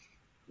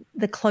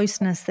the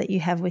closeness that you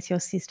have with your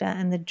sister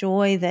and the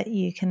joy that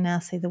you can now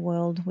see the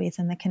world with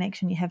and the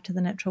connection you have to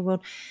the natural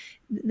world,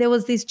 there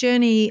was this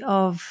journey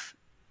of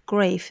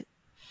grief.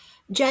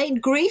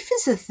 Jade, grief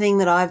is a thing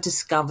that I've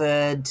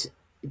discovered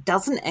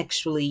doesn't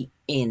actually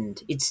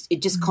end.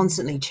 It just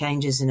constantly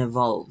changes and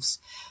evolves.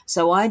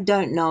 So I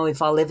don't know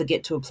if I'll ever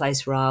get to a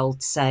place where I'll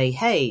say,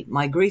 hey,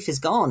 my grief is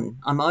gone.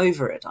 I'm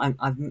over it.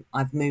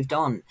 I've moved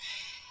on.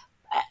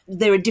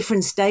 There are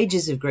different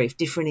stages of grief,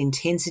 different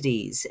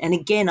intensities. And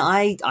again,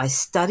 I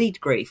studied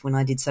grief when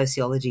I did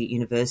sociology at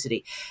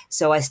university.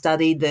 So I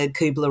studied the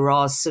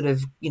Kubler-Ross sort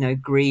of,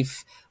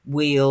 grief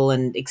wheel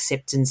and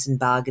acceptance and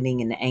bargaining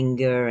and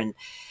anger.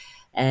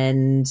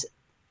 And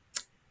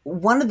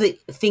one of the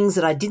things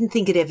that I didn't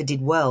think it ever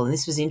did well, and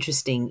this was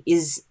interesting,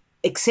 is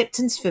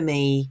acceptance for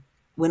me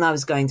when I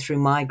was going through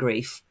my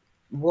grief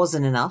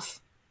wasn't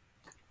enough.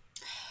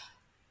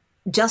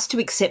 Just to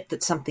accept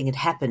that something had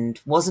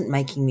happened wasn't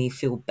making me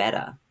feel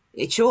better.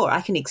 sure,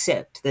 I can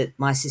accept that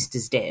my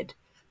sister's dead.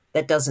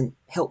 That doesn't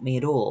help me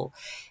at all.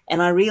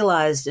 And I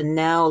realized, and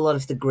now a lot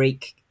of the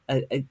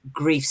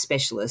grief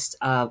specialists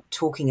are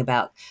talking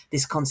about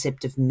this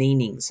concept of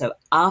meaning. So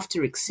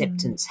after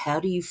acceptance, how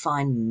do you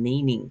find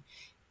meaning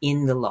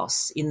in the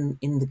loss, in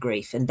the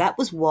grief? And that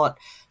was what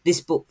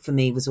this book for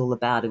me was all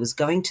about. It was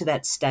going to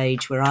that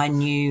stage where I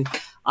knew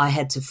I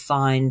had to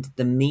find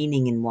the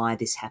meaning in why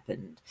this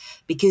happened.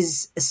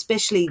 Because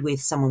especially with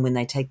someone when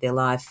they take their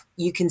life,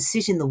 you can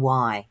sit in the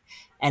why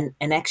and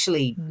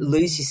actually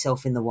lose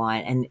yourself in the why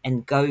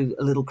and go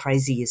a little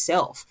crazy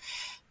yourself,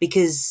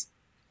 because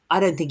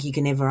I don't think you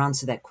can ever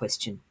answer that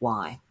question,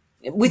 why?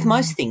 With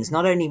most things,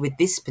 not only with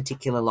this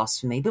particular loss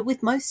for me, but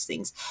with most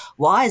things.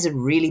 Why is a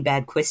really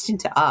bad question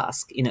to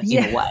ask in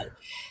a way.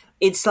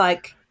 It's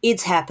like,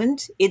 it's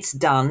happened, it's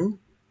done,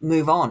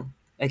 move on,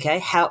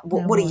 okay?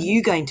 What are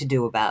you going to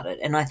do about it?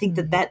 And I think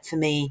that for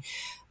me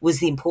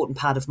was the important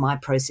part of my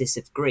process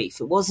of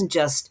grief. It wasn't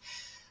just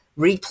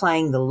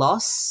replaying the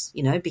loss,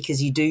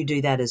 because you do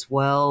that as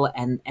well,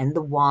 and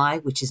the why,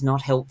 which is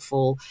not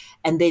helpful,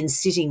 and then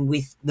sitting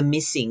with the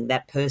missing,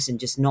 that person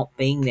just not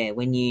being there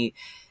when you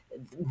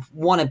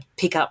want to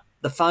pick up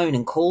the phone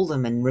and call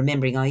them, and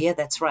remembering, oh yeah,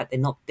 that's right, they're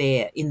not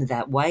there in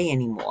that way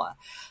anymore.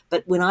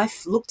 But when I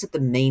looked at the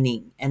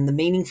meaning, and the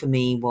meaning for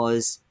me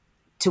was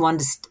to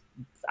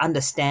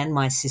understand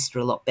my sister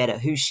a lot better,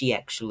 who she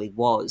actually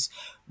was,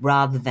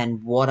 rather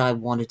than what I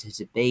wanted her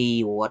to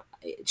be or what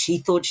she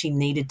thought she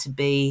needed to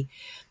be.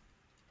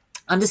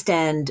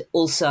 Understand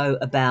also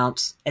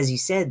about, as you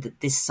said, that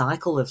this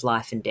cycle of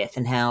life and death,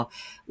 and how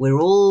we're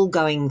all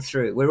going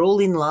through, we're all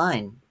in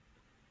line.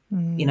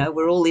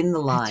 We're all in the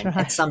line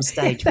at some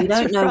stage. We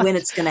don't know when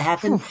it's going to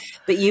happen,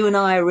 but you and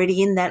I are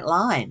already in that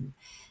line.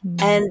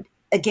 And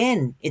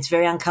again, it's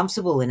very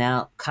uncomfortable in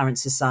our current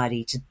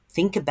society to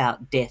think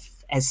about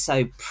death as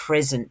so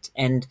present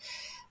and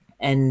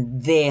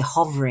they're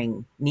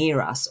hovering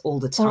near us all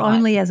the time. Or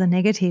only as a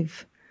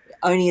negative.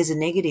 Only as a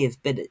negative,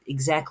 but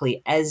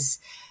exactly as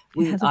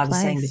I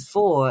was saying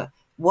before,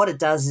 what it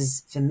does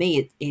is, for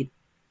me, it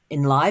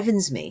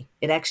enlivens me.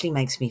 It actually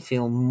makes me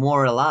feel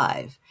more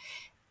alive.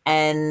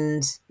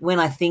 And when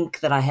I think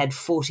that I had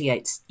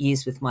 48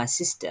 years with my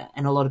sister,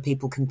 and a lot of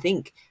people can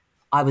think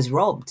I was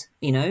robbed,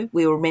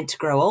 we were meant to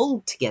grow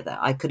old together.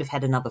 I could have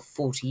had another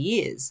 40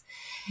 years.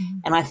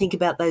 And I think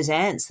about those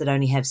aunts that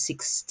only have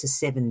 6 to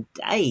 7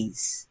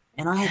 days,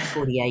 and I had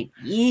 48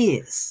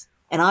 years.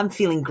 And I'm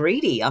feeling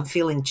greedy. I'm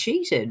feeling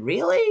cheated.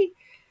 Really?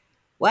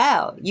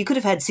 Wow. You could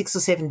have had 6 or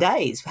 7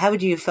 days. How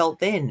would you have felt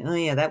then? Oh,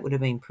 yeah, that would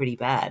have been pretty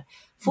bad.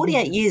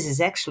 48 years is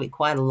actually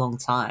quite a long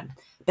time.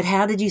 But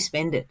how did you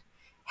spend it?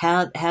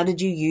 How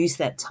did you use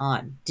that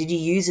time? Did you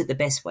use it the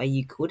best way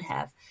you could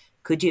have?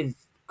 Could you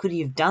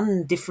have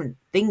done different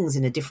things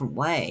in a different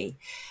way?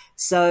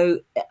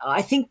 So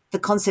I think the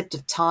concept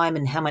of time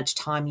and how much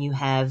time you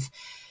have,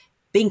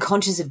 being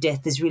conscious of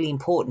death is really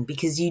important,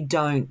 because you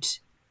don't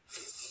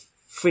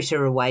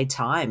fritter away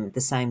time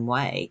the same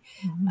way.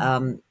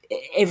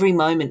 Every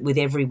moment with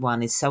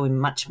everyone is so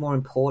much more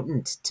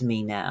important to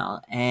me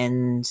now.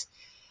 And,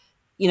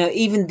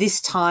 even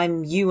this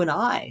time, you and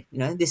I,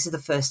 this is the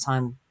first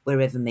time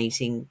we're ever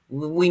meeting.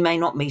 We may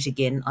not meet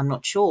again, I'm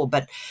not sure.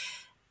 But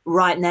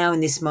right now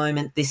in this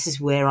moment, this is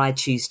where I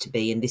choose to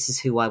be, and this is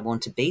who I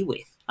want to be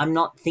with. I'm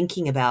not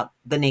thinking about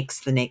the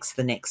next,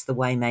 the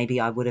way maybe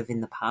I would have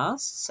in the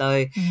past.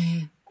 So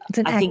it's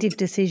an active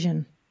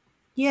decision.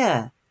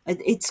 Yeah.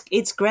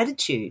 It's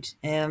gratitude,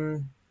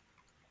 and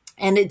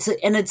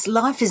it's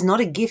life is not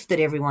a gift that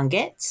everyone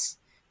gets.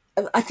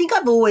 I think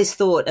I've always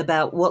thought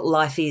about what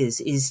life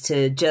is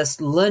to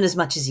just learn as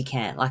much as you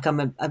can. Like, I'm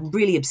a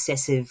really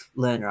obsessive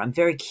learner. I'm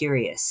very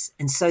curious,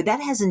 and so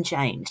that hasn't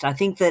changed. I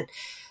think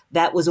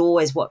that was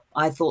always what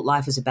I thought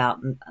life was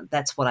about, and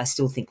that's what I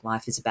still think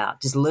life is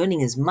about: just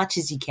learning as much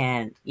as you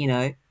can,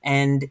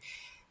 and.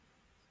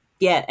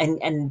 Yeah,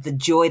 and the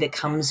joy that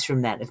comes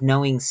from that, of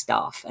knowing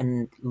stuff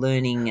and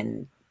learning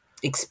and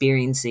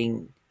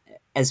experiencing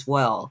as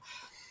well.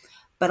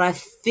 But I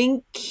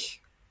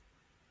think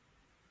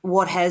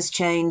what has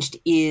changed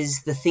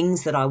is the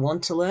things that I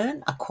want to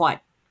learn are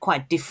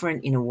quite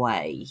different in a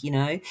way.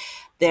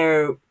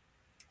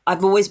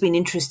 I've always been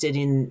interested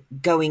in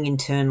going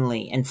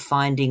internally and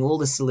finding all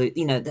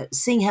the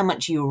seeing how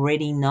much you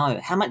already know,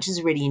 how much is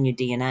already in your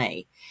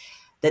DNA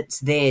that's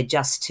there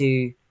just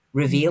to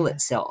reveal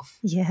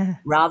itself,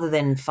 rather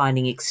than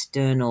finding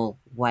external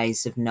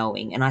ways of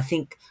knowing. And I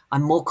think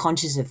I'm more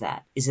conscious of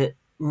that, is that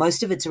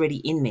most of it's already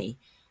in me.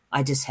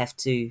 I just have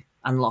to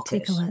unlock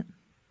it.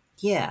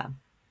 Yeah.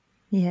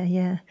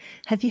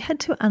 Have you had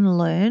to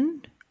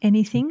unlearn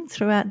anything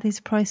throughout this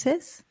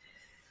process?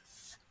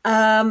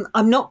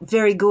 I'm not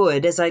very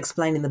good, as I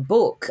explained in the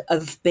book,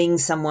 of being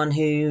someone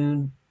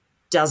who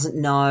doesn't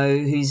know,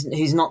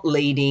 who's not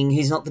leading,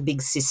 who's not the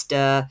big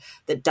sister,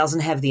 that doesn't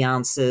have the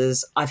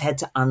answers. I've had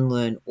to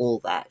unlearn all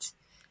that.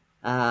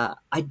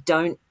 I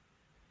don't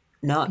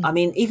know. I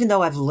mean, even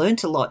though I've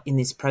learnt a lot in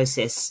this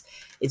process,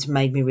 it's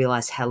made me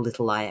realize how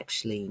little I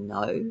actually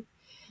know,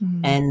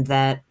 and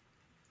that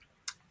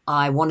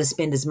I want to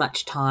spend as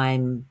much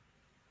time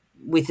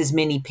with as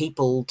many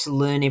people to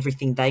learn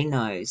everything they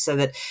know, so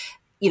that,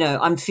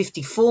 I'm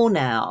 54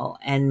 now,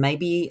 and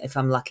maybe if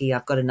I'm lucky,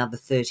 I've got another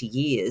 30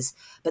 years,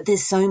 but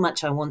there's so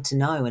much I want to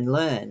know and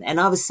learn. And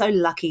I was so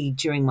lucky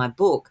during my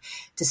book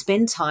to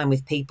spend time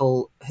with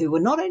people who were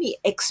not only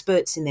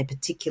experts in their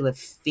particular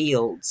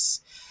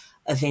fields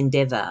of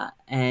endeavour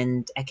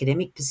and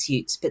academic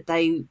pursuits, but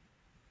they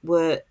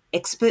were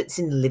experts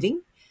in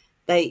living.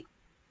 And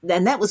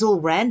that was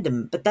all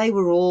random, but they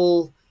were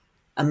all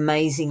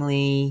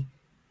amazingly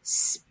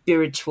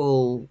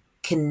spiritual,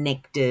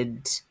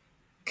 connected,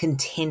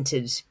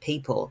 contented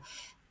people.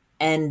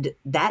 And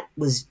that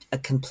was a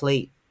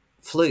complete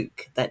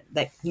fluke that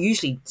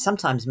usually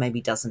sometimes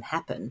maybe doesn't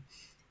happen.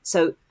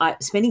 So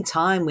spending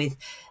time with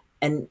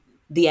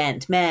the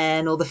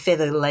Ant-Man or the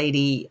Feather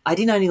Lady, I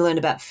didn't only learn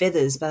about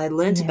feathers, but I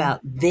learned about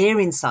their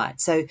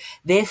insight. So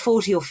their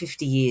 40 or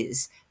 50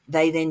 years,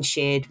 they then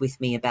shared with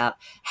me about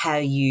how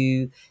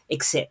you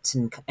accept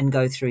and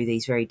go through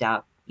these very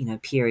dark,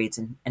 periods,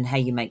 and how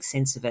you make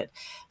sense of it.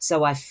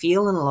 So I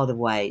feel in a lot of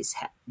ways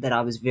that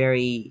I was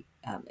very,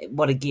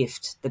 what a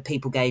gift that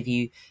people gave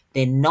you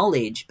their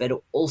knowledge, but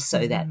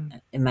also that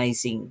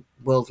amazing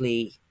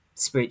worldly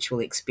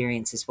spiritual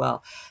experience as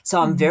well. So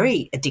I'm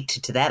very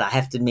addicted to that, I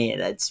have to admit.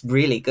 It's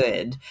really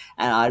good,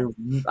 and I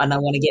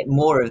want to get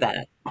more of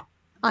that.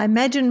 I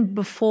imagine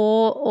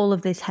before all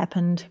of this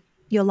happened,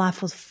 your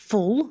life was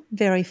full,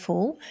 very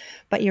full,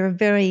 but you're a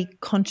very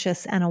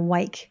conscious and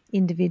awake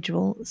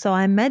individual. So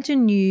I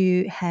imagine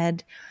you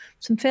had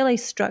some fairly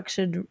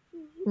structured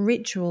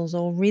rituals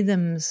or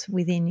rhythms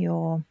within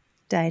your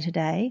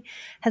day-to-day.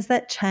 Has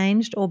that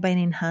changed or been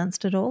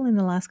enhanced at all in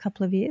the last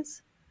couple of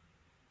years?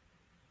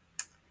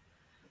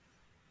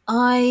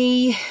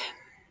 I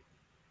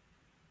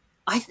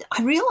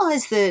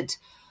realised that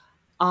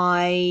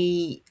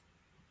I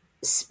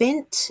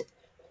spent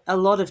a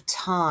lot of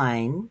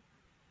time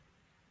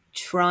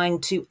trying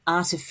to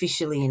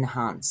artificially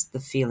enhance the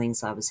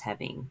feelings I was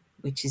having,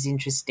 which is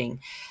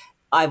interesting.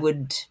 I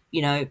would,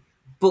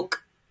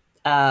 book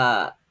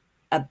a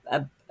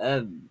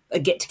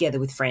get-together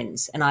with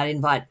friends, and I'd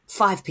invite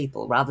 5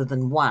 people rather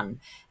than 1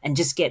 and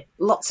just get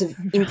lots of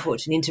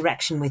input and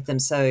interaction with them.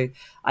 So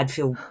I'd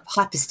feel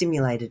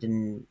hyper-stimulated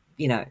and,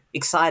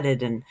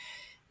 excited and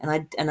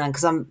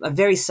because I'm a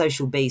very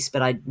social beast,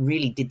 but I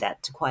really did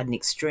that to quite an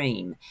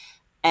extreme.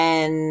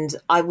 And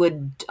I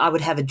would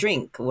have a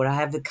drink, or I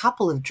have a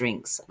couple of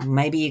drinks,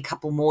 maybe a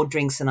couple more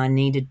drinks than I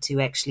needed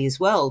to actually as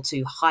well,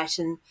 to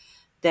heighten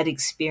that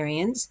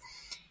experience.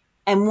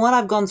 And what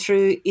I've gone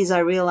through is I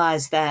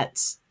realized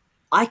that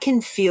I can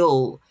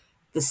feel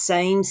the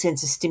same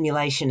sense of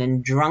stimulation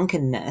and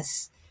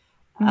drunkenness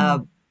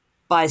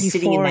by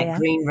sitting in that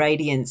green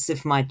radiance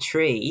of my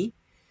tree.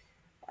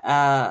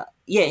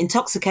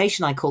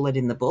 Intoxication, I call it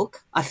in the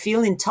book. I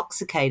feel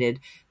intoxicated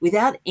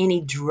without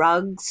any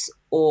drugs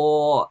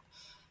or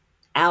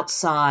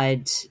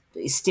outside,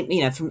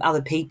 from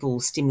other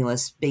people's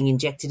stimulus being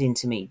injected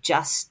into me,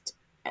 just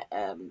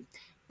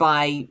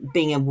by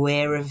being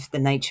aware of the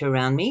nature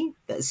around me.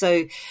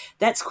 So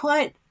that's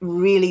quite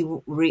really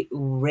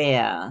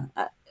rare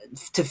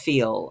to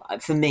feel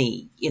for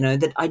me,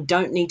 that I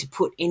don't need to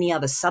put any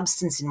other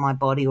substance in my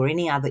body or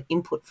any other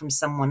input from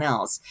someone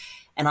else,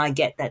 and I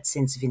get that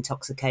sense of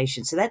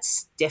intoxication. So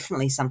that's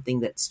definitely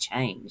something that's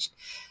changed.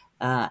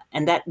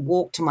 And that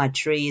walk to my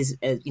tree is,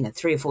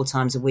 3 or 4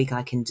 times a week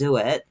I can do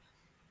it.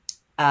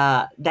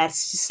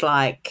 That's just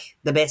like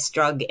the best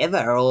drug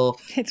ever, or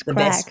it's the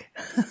crack.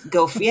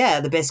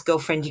 the best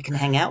girlfriend you can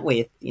hang out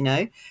with.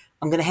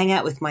 I'm going to hang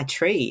out with my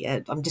tree.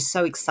 I'm just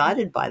so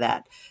excited by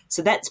that.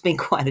 So that's been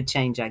quite a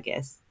change, I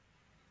guess.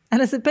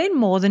 And has it been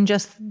more than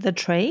just the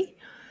tree?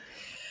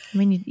 I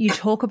mean, you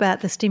talk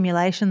about the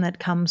stimulation that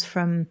comes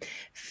from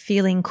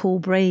feeling cool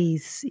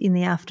breeze in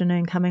the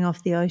afternoon coming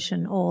off the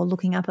ocean, or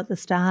looking up at the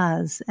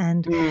stars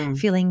and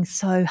feeling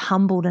so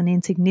humbled and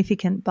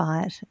insignificant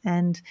by it,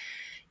 and,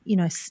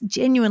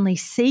 genuinely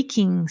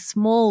seeking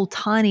small,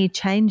 tiny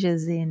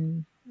changes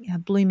in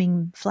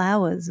blooming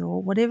flowers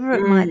or whatever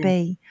it might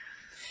be.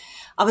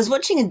 I was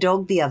watching a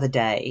dog the other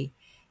day,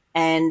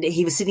 and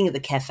he was sitting at the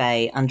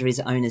cafe under his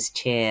owner's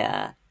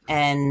chair,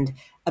 and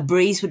a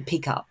breeze would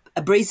pick up.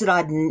 A breeze that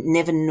I'd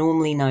never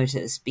normally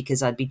notice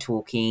because I'd be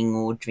talking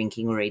or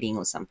drinking or eating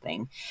or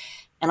something.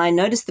 And I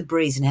noticed the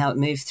breeze and how it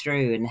moved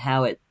through and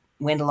how it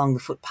went along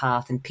the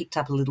footpath and picked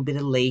up a little bit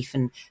of leaf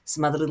and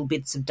some other little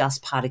bits of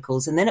dust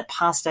particles. And then it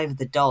passed over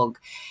the dog,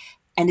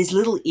 and his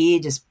little ear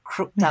just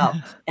crooked up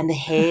and the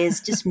hairs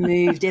just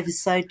moved ever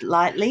so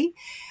lightly.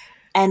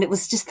 And it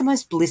was just the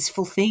most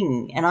blissful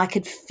thing. And I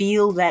could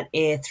feel that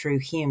air through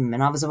him.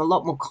 And I was a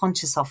lot more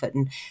conscious of it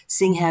and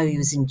seeing how he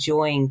was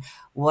enjoying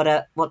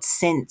what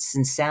scents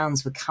and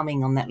sounds were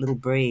coming on that little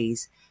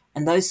breeze.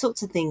 And those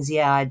sorts of things,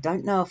 I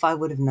don't know if I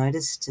would have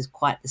noticed to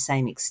quite the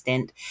same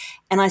extent.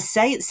 And I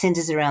say it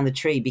centers around the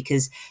tree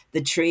because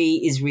the tree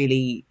is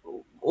really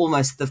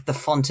almost the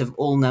font of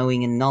all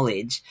knowing and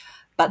knowledge.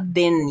 But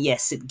then,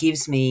 yes, it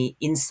gives me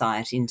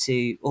insight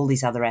into all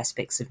these other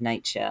aspects of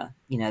nature,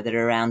 that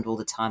are around all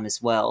the time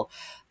as well.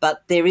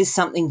 But there is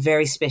something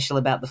very special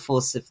about the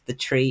force of the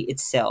tree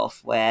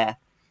itself where,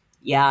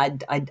 yeah,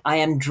 I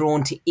am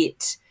drawn to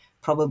it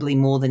probably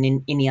more than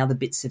in any other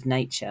bits of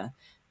nature.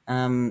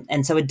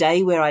 And so a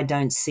day where I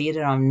don't see it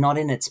or I'm not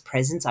in its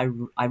presence, I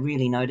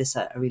really notice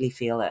it. I really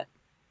feel it.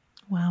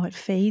 Wow, it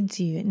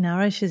feeds you, it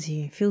nourishes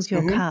you, fills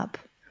your Mm-hmm. cup.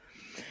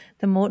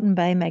 The Moreton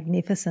Bay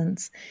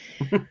magnificence.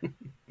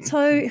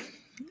 So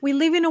we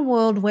live in a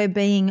world where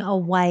being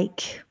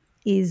awake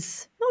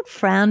is not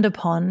frowned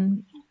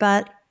upon,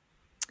 but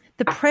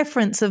the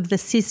preference of the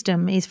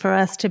system is for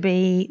us to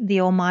be the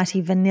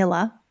almighty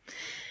vanilla.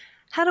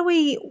 How do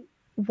we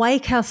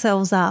wake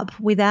ourselves up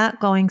without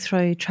going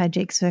through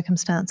tragic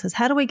circumstances?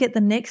 How do we get the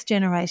next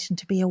generation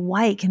to be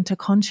awake and to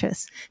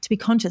be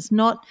conscious,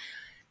 not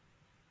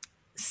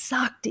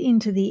sucked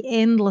into the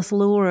endless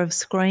lure of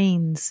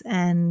screens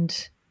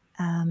and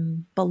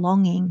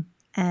belonging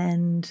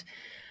and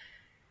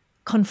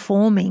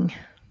conforming?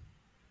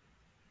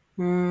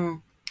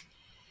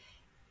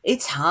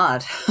 It's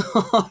hard.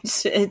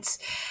 It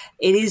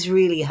is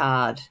really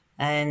hard,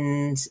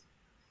 and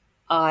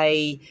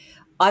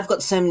I've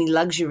got so many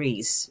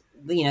luxuries.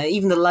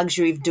 Even the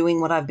luxury of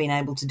doing what I've been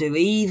able to do,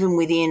 even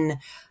within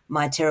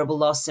my terrible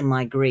loss and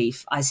my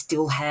grief, I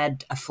still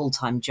had a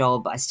full-time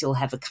job. I still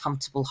have a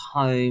comfortable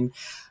home.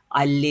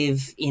 I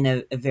live in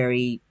a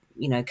very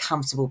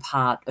comfortable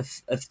part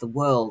of the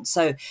world.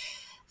 So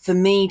for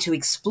me to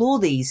explore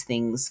these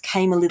things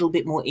came a little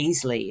bit more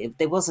easily.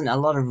 There wasn't a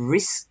lot of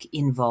risk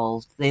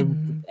involved there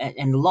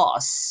and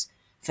loss,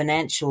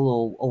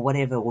 financial or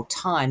whatever, or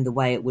time, the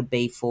way it would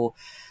be for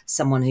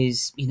someone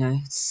who's,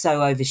 so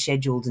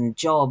overscheduled and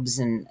jobs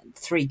and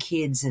 3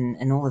 kids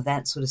and all of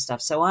that sort of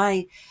stuff. So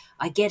I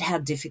get how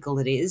difficult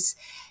it is.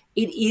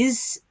 It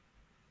is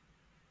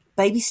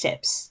baby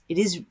steps. It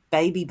is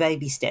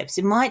baby steps.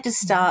 It might just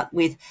start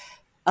with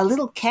a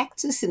little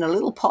cactus in a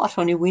little pot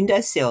on your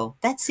windowsill.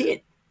 That's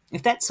it.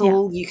 If that's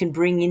all you can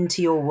bring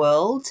into your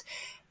world,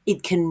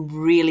 it can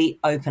really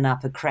open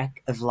up a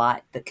crack of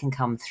light that can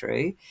come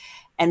through.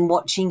 And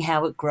watching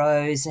how it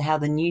grows and how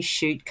the new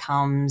shoot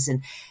comes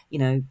and,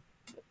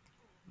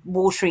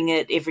 watering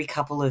it every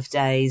couple of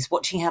days,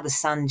 watching how the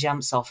sun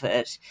jumps off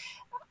it,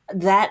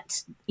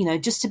 that,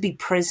 just to be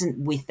present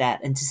with that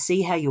and to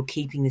see how you're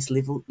keeping this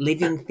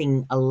living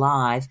thing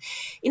alive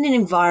in an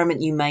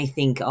environment you may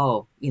think,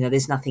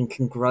 there's nothing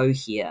can grow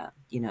here,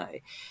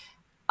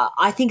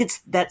 I think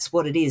that's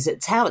what it is.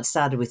 It's how it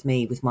started with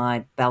me, with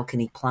my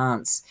balcony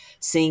plants,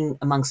 seeing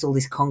amongst all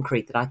this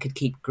concrete that I could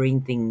keep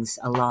green things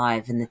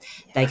alive and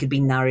they could be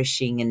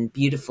nourishing and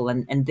beautiful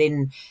and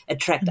then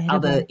attract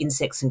other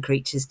insects and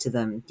creatures to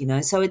them,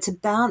 So it's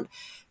about,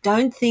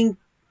 don't think,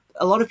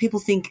 a lot of people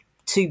think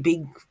too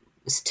big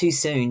too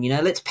soon,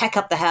 let's pack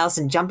up the house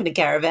and jump in a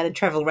caravan and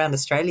travel around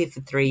Australia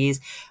for 3 years.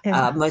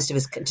 Most of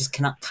us just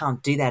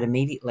can't do that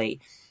immediately.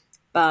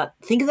 But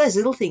think of those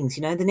little things,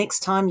 the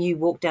next time you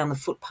walk down the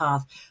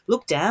footpath,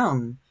 look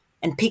down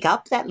and pick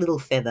up that little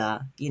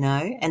feather,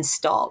 and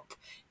stop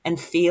and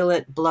feel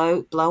it,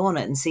 blow on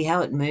it and see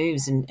how it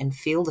moves and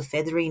feel the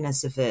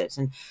featheriness of it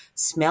and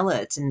smell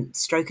it and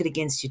stroke it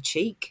against your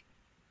cheek.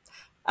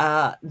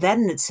 That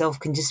in itself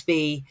can just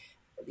be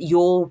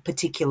your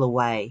particular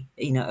way,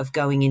 of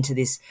going into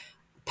this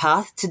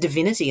path to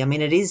divinity. I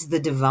mean, it is the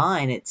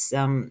divine. It's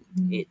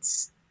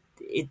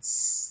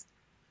it's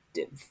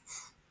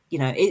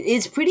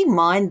pretty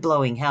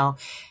mind-blowing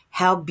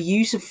how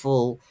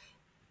beautiful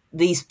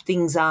these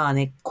things are.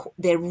 And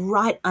they're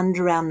right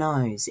under our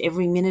nose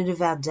every minute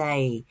of our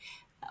day,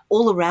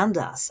 all around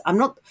us. I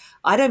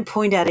don't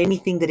point out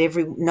anything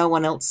that no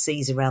one else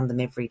sees around them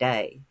every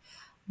day,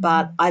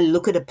 but I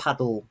look at a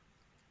puddle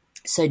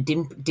so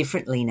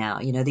differently now,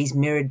 these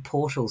mirrored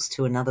portals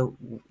to another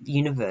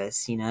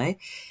universe,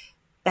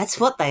 That's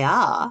what they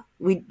are.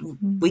 We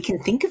can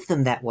think of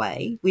them that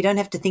way. We don't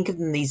have to think of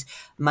them these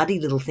muddy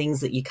little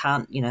things that you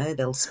can't,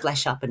 they'll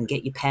splash up and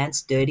get your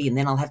pants dirty and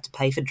then I'll have to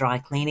pay for dry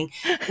cleaning.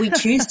 We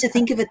choose to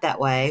think of it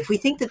that way. If we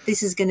think that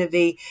this is going to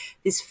be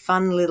this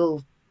fun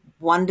little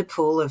wonder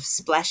pool of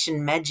splash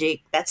and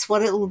magic, that's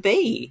what it will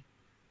be.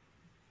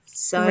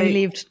 So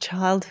relived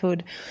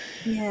childhood.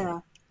 Yeah.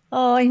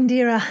 Oh,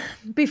 Indira,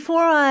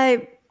 before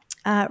I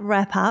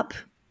wrap up,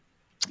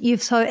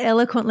 you've so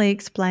eloquently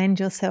explained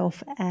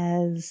yourself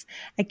as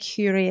a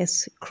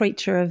curious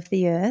creature of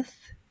the earth,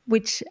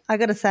 which I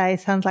got to say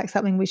sounds like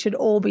something we should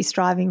all be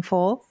striving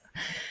for.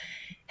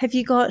 Have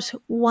you got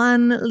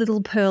one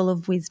little pearl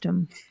of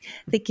wisdom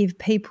that give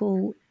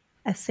people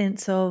a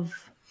sense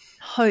of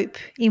hope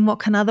in what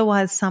can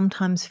otherwise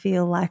sometimes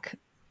feel like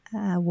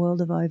a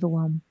world of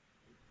overwhelm?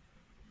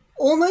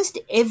 Almost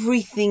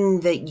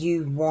everything that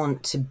you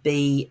want to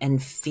be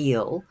and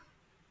feel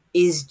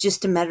is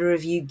just a matter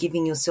of you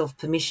giving yourself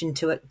permission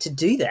to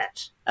do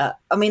that.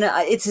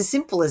 It's as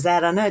simple as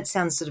that. I know it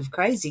sounds sort of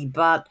crazy,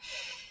 but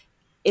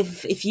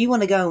if you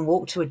want to go and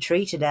walk to a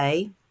tree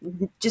today,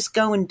 just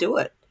go and do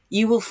it.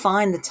 You will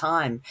find the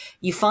time.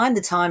 You find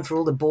the time for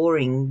all the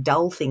boring,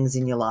 dull things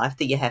in your life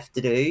that you have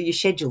to do. You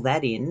schedule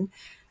that in.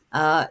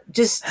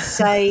 Just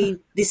say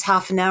this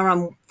half an hour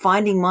I'm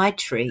finding my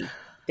tree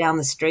down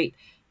the street,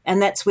 and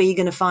that's where you're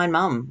going to find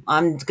Mum.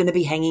 I'm going to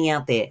be hanging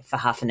out there for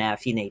half an hour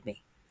if you need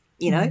me,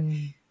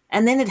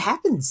 and then it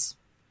happens.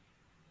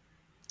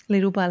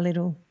 Little by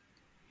little.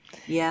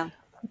 Yeah.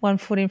 One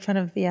foot in front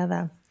of the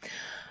other.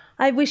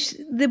 I wish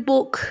the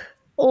book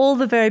all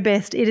the very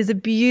best. It is a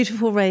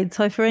beautiful read.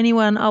 So for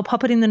anyone, I'll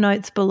pop it in the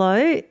notes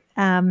below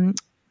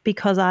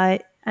because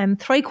I am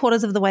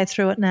 3/4 of the way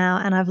through it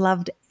now and I've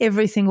loved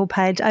every single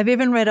page. I've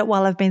even read it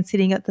while I've been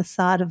sitting at the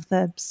side of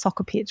the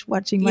soccer pitch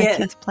watching my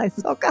kids play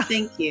soccer.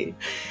 Thank you.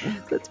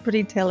 That's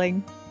pretty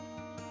telling.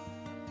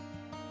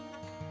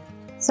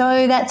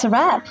 So that's a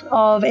wrap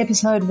of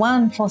episode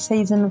 1 for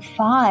season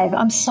 5.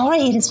 I'm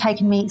sorry it has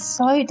taken me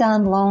so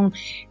darn long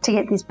to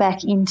get this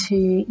back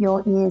into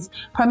your ears.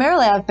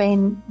 Primarily I've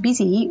been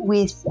busy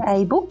with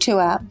a book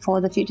tour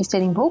for the Future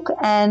Steading book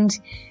and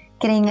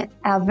getting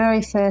our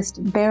very first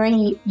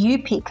berry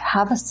U-pick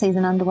harvest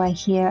season underway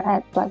here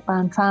at Black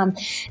Barn Farm.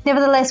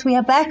 Nevertheless, we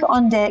are back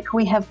on deck.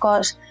 We have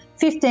got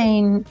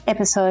 15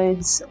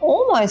 episodes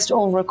almost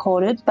all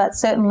recorded, but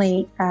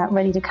certainly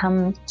ready to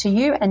come to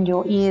you and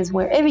your ears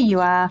wherever you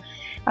are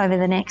over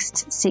the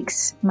next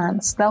 6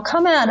 months. They'll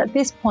come out at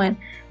this point,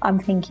 I'm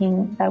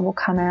thinking they will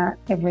come out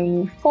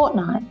every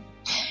fortnight.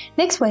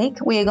 Next week,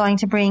 we are going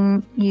to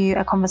bring you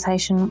a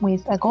conversation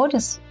with a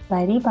gorgeous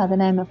lady by the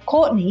name of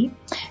Courtney,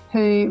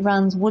 who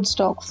runs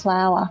Woodstock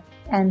Flour,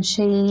 and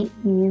she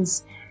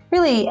is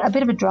really a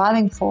bit of a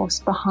driving force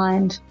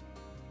behind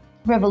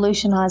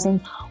revolutionising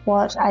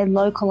what a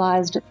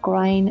localised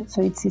grain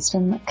food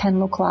system can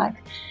look like.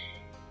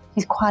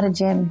 He's quite a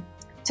gem.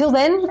 Till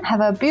then,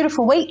 have a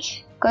beautiful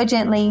week. Go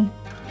gently,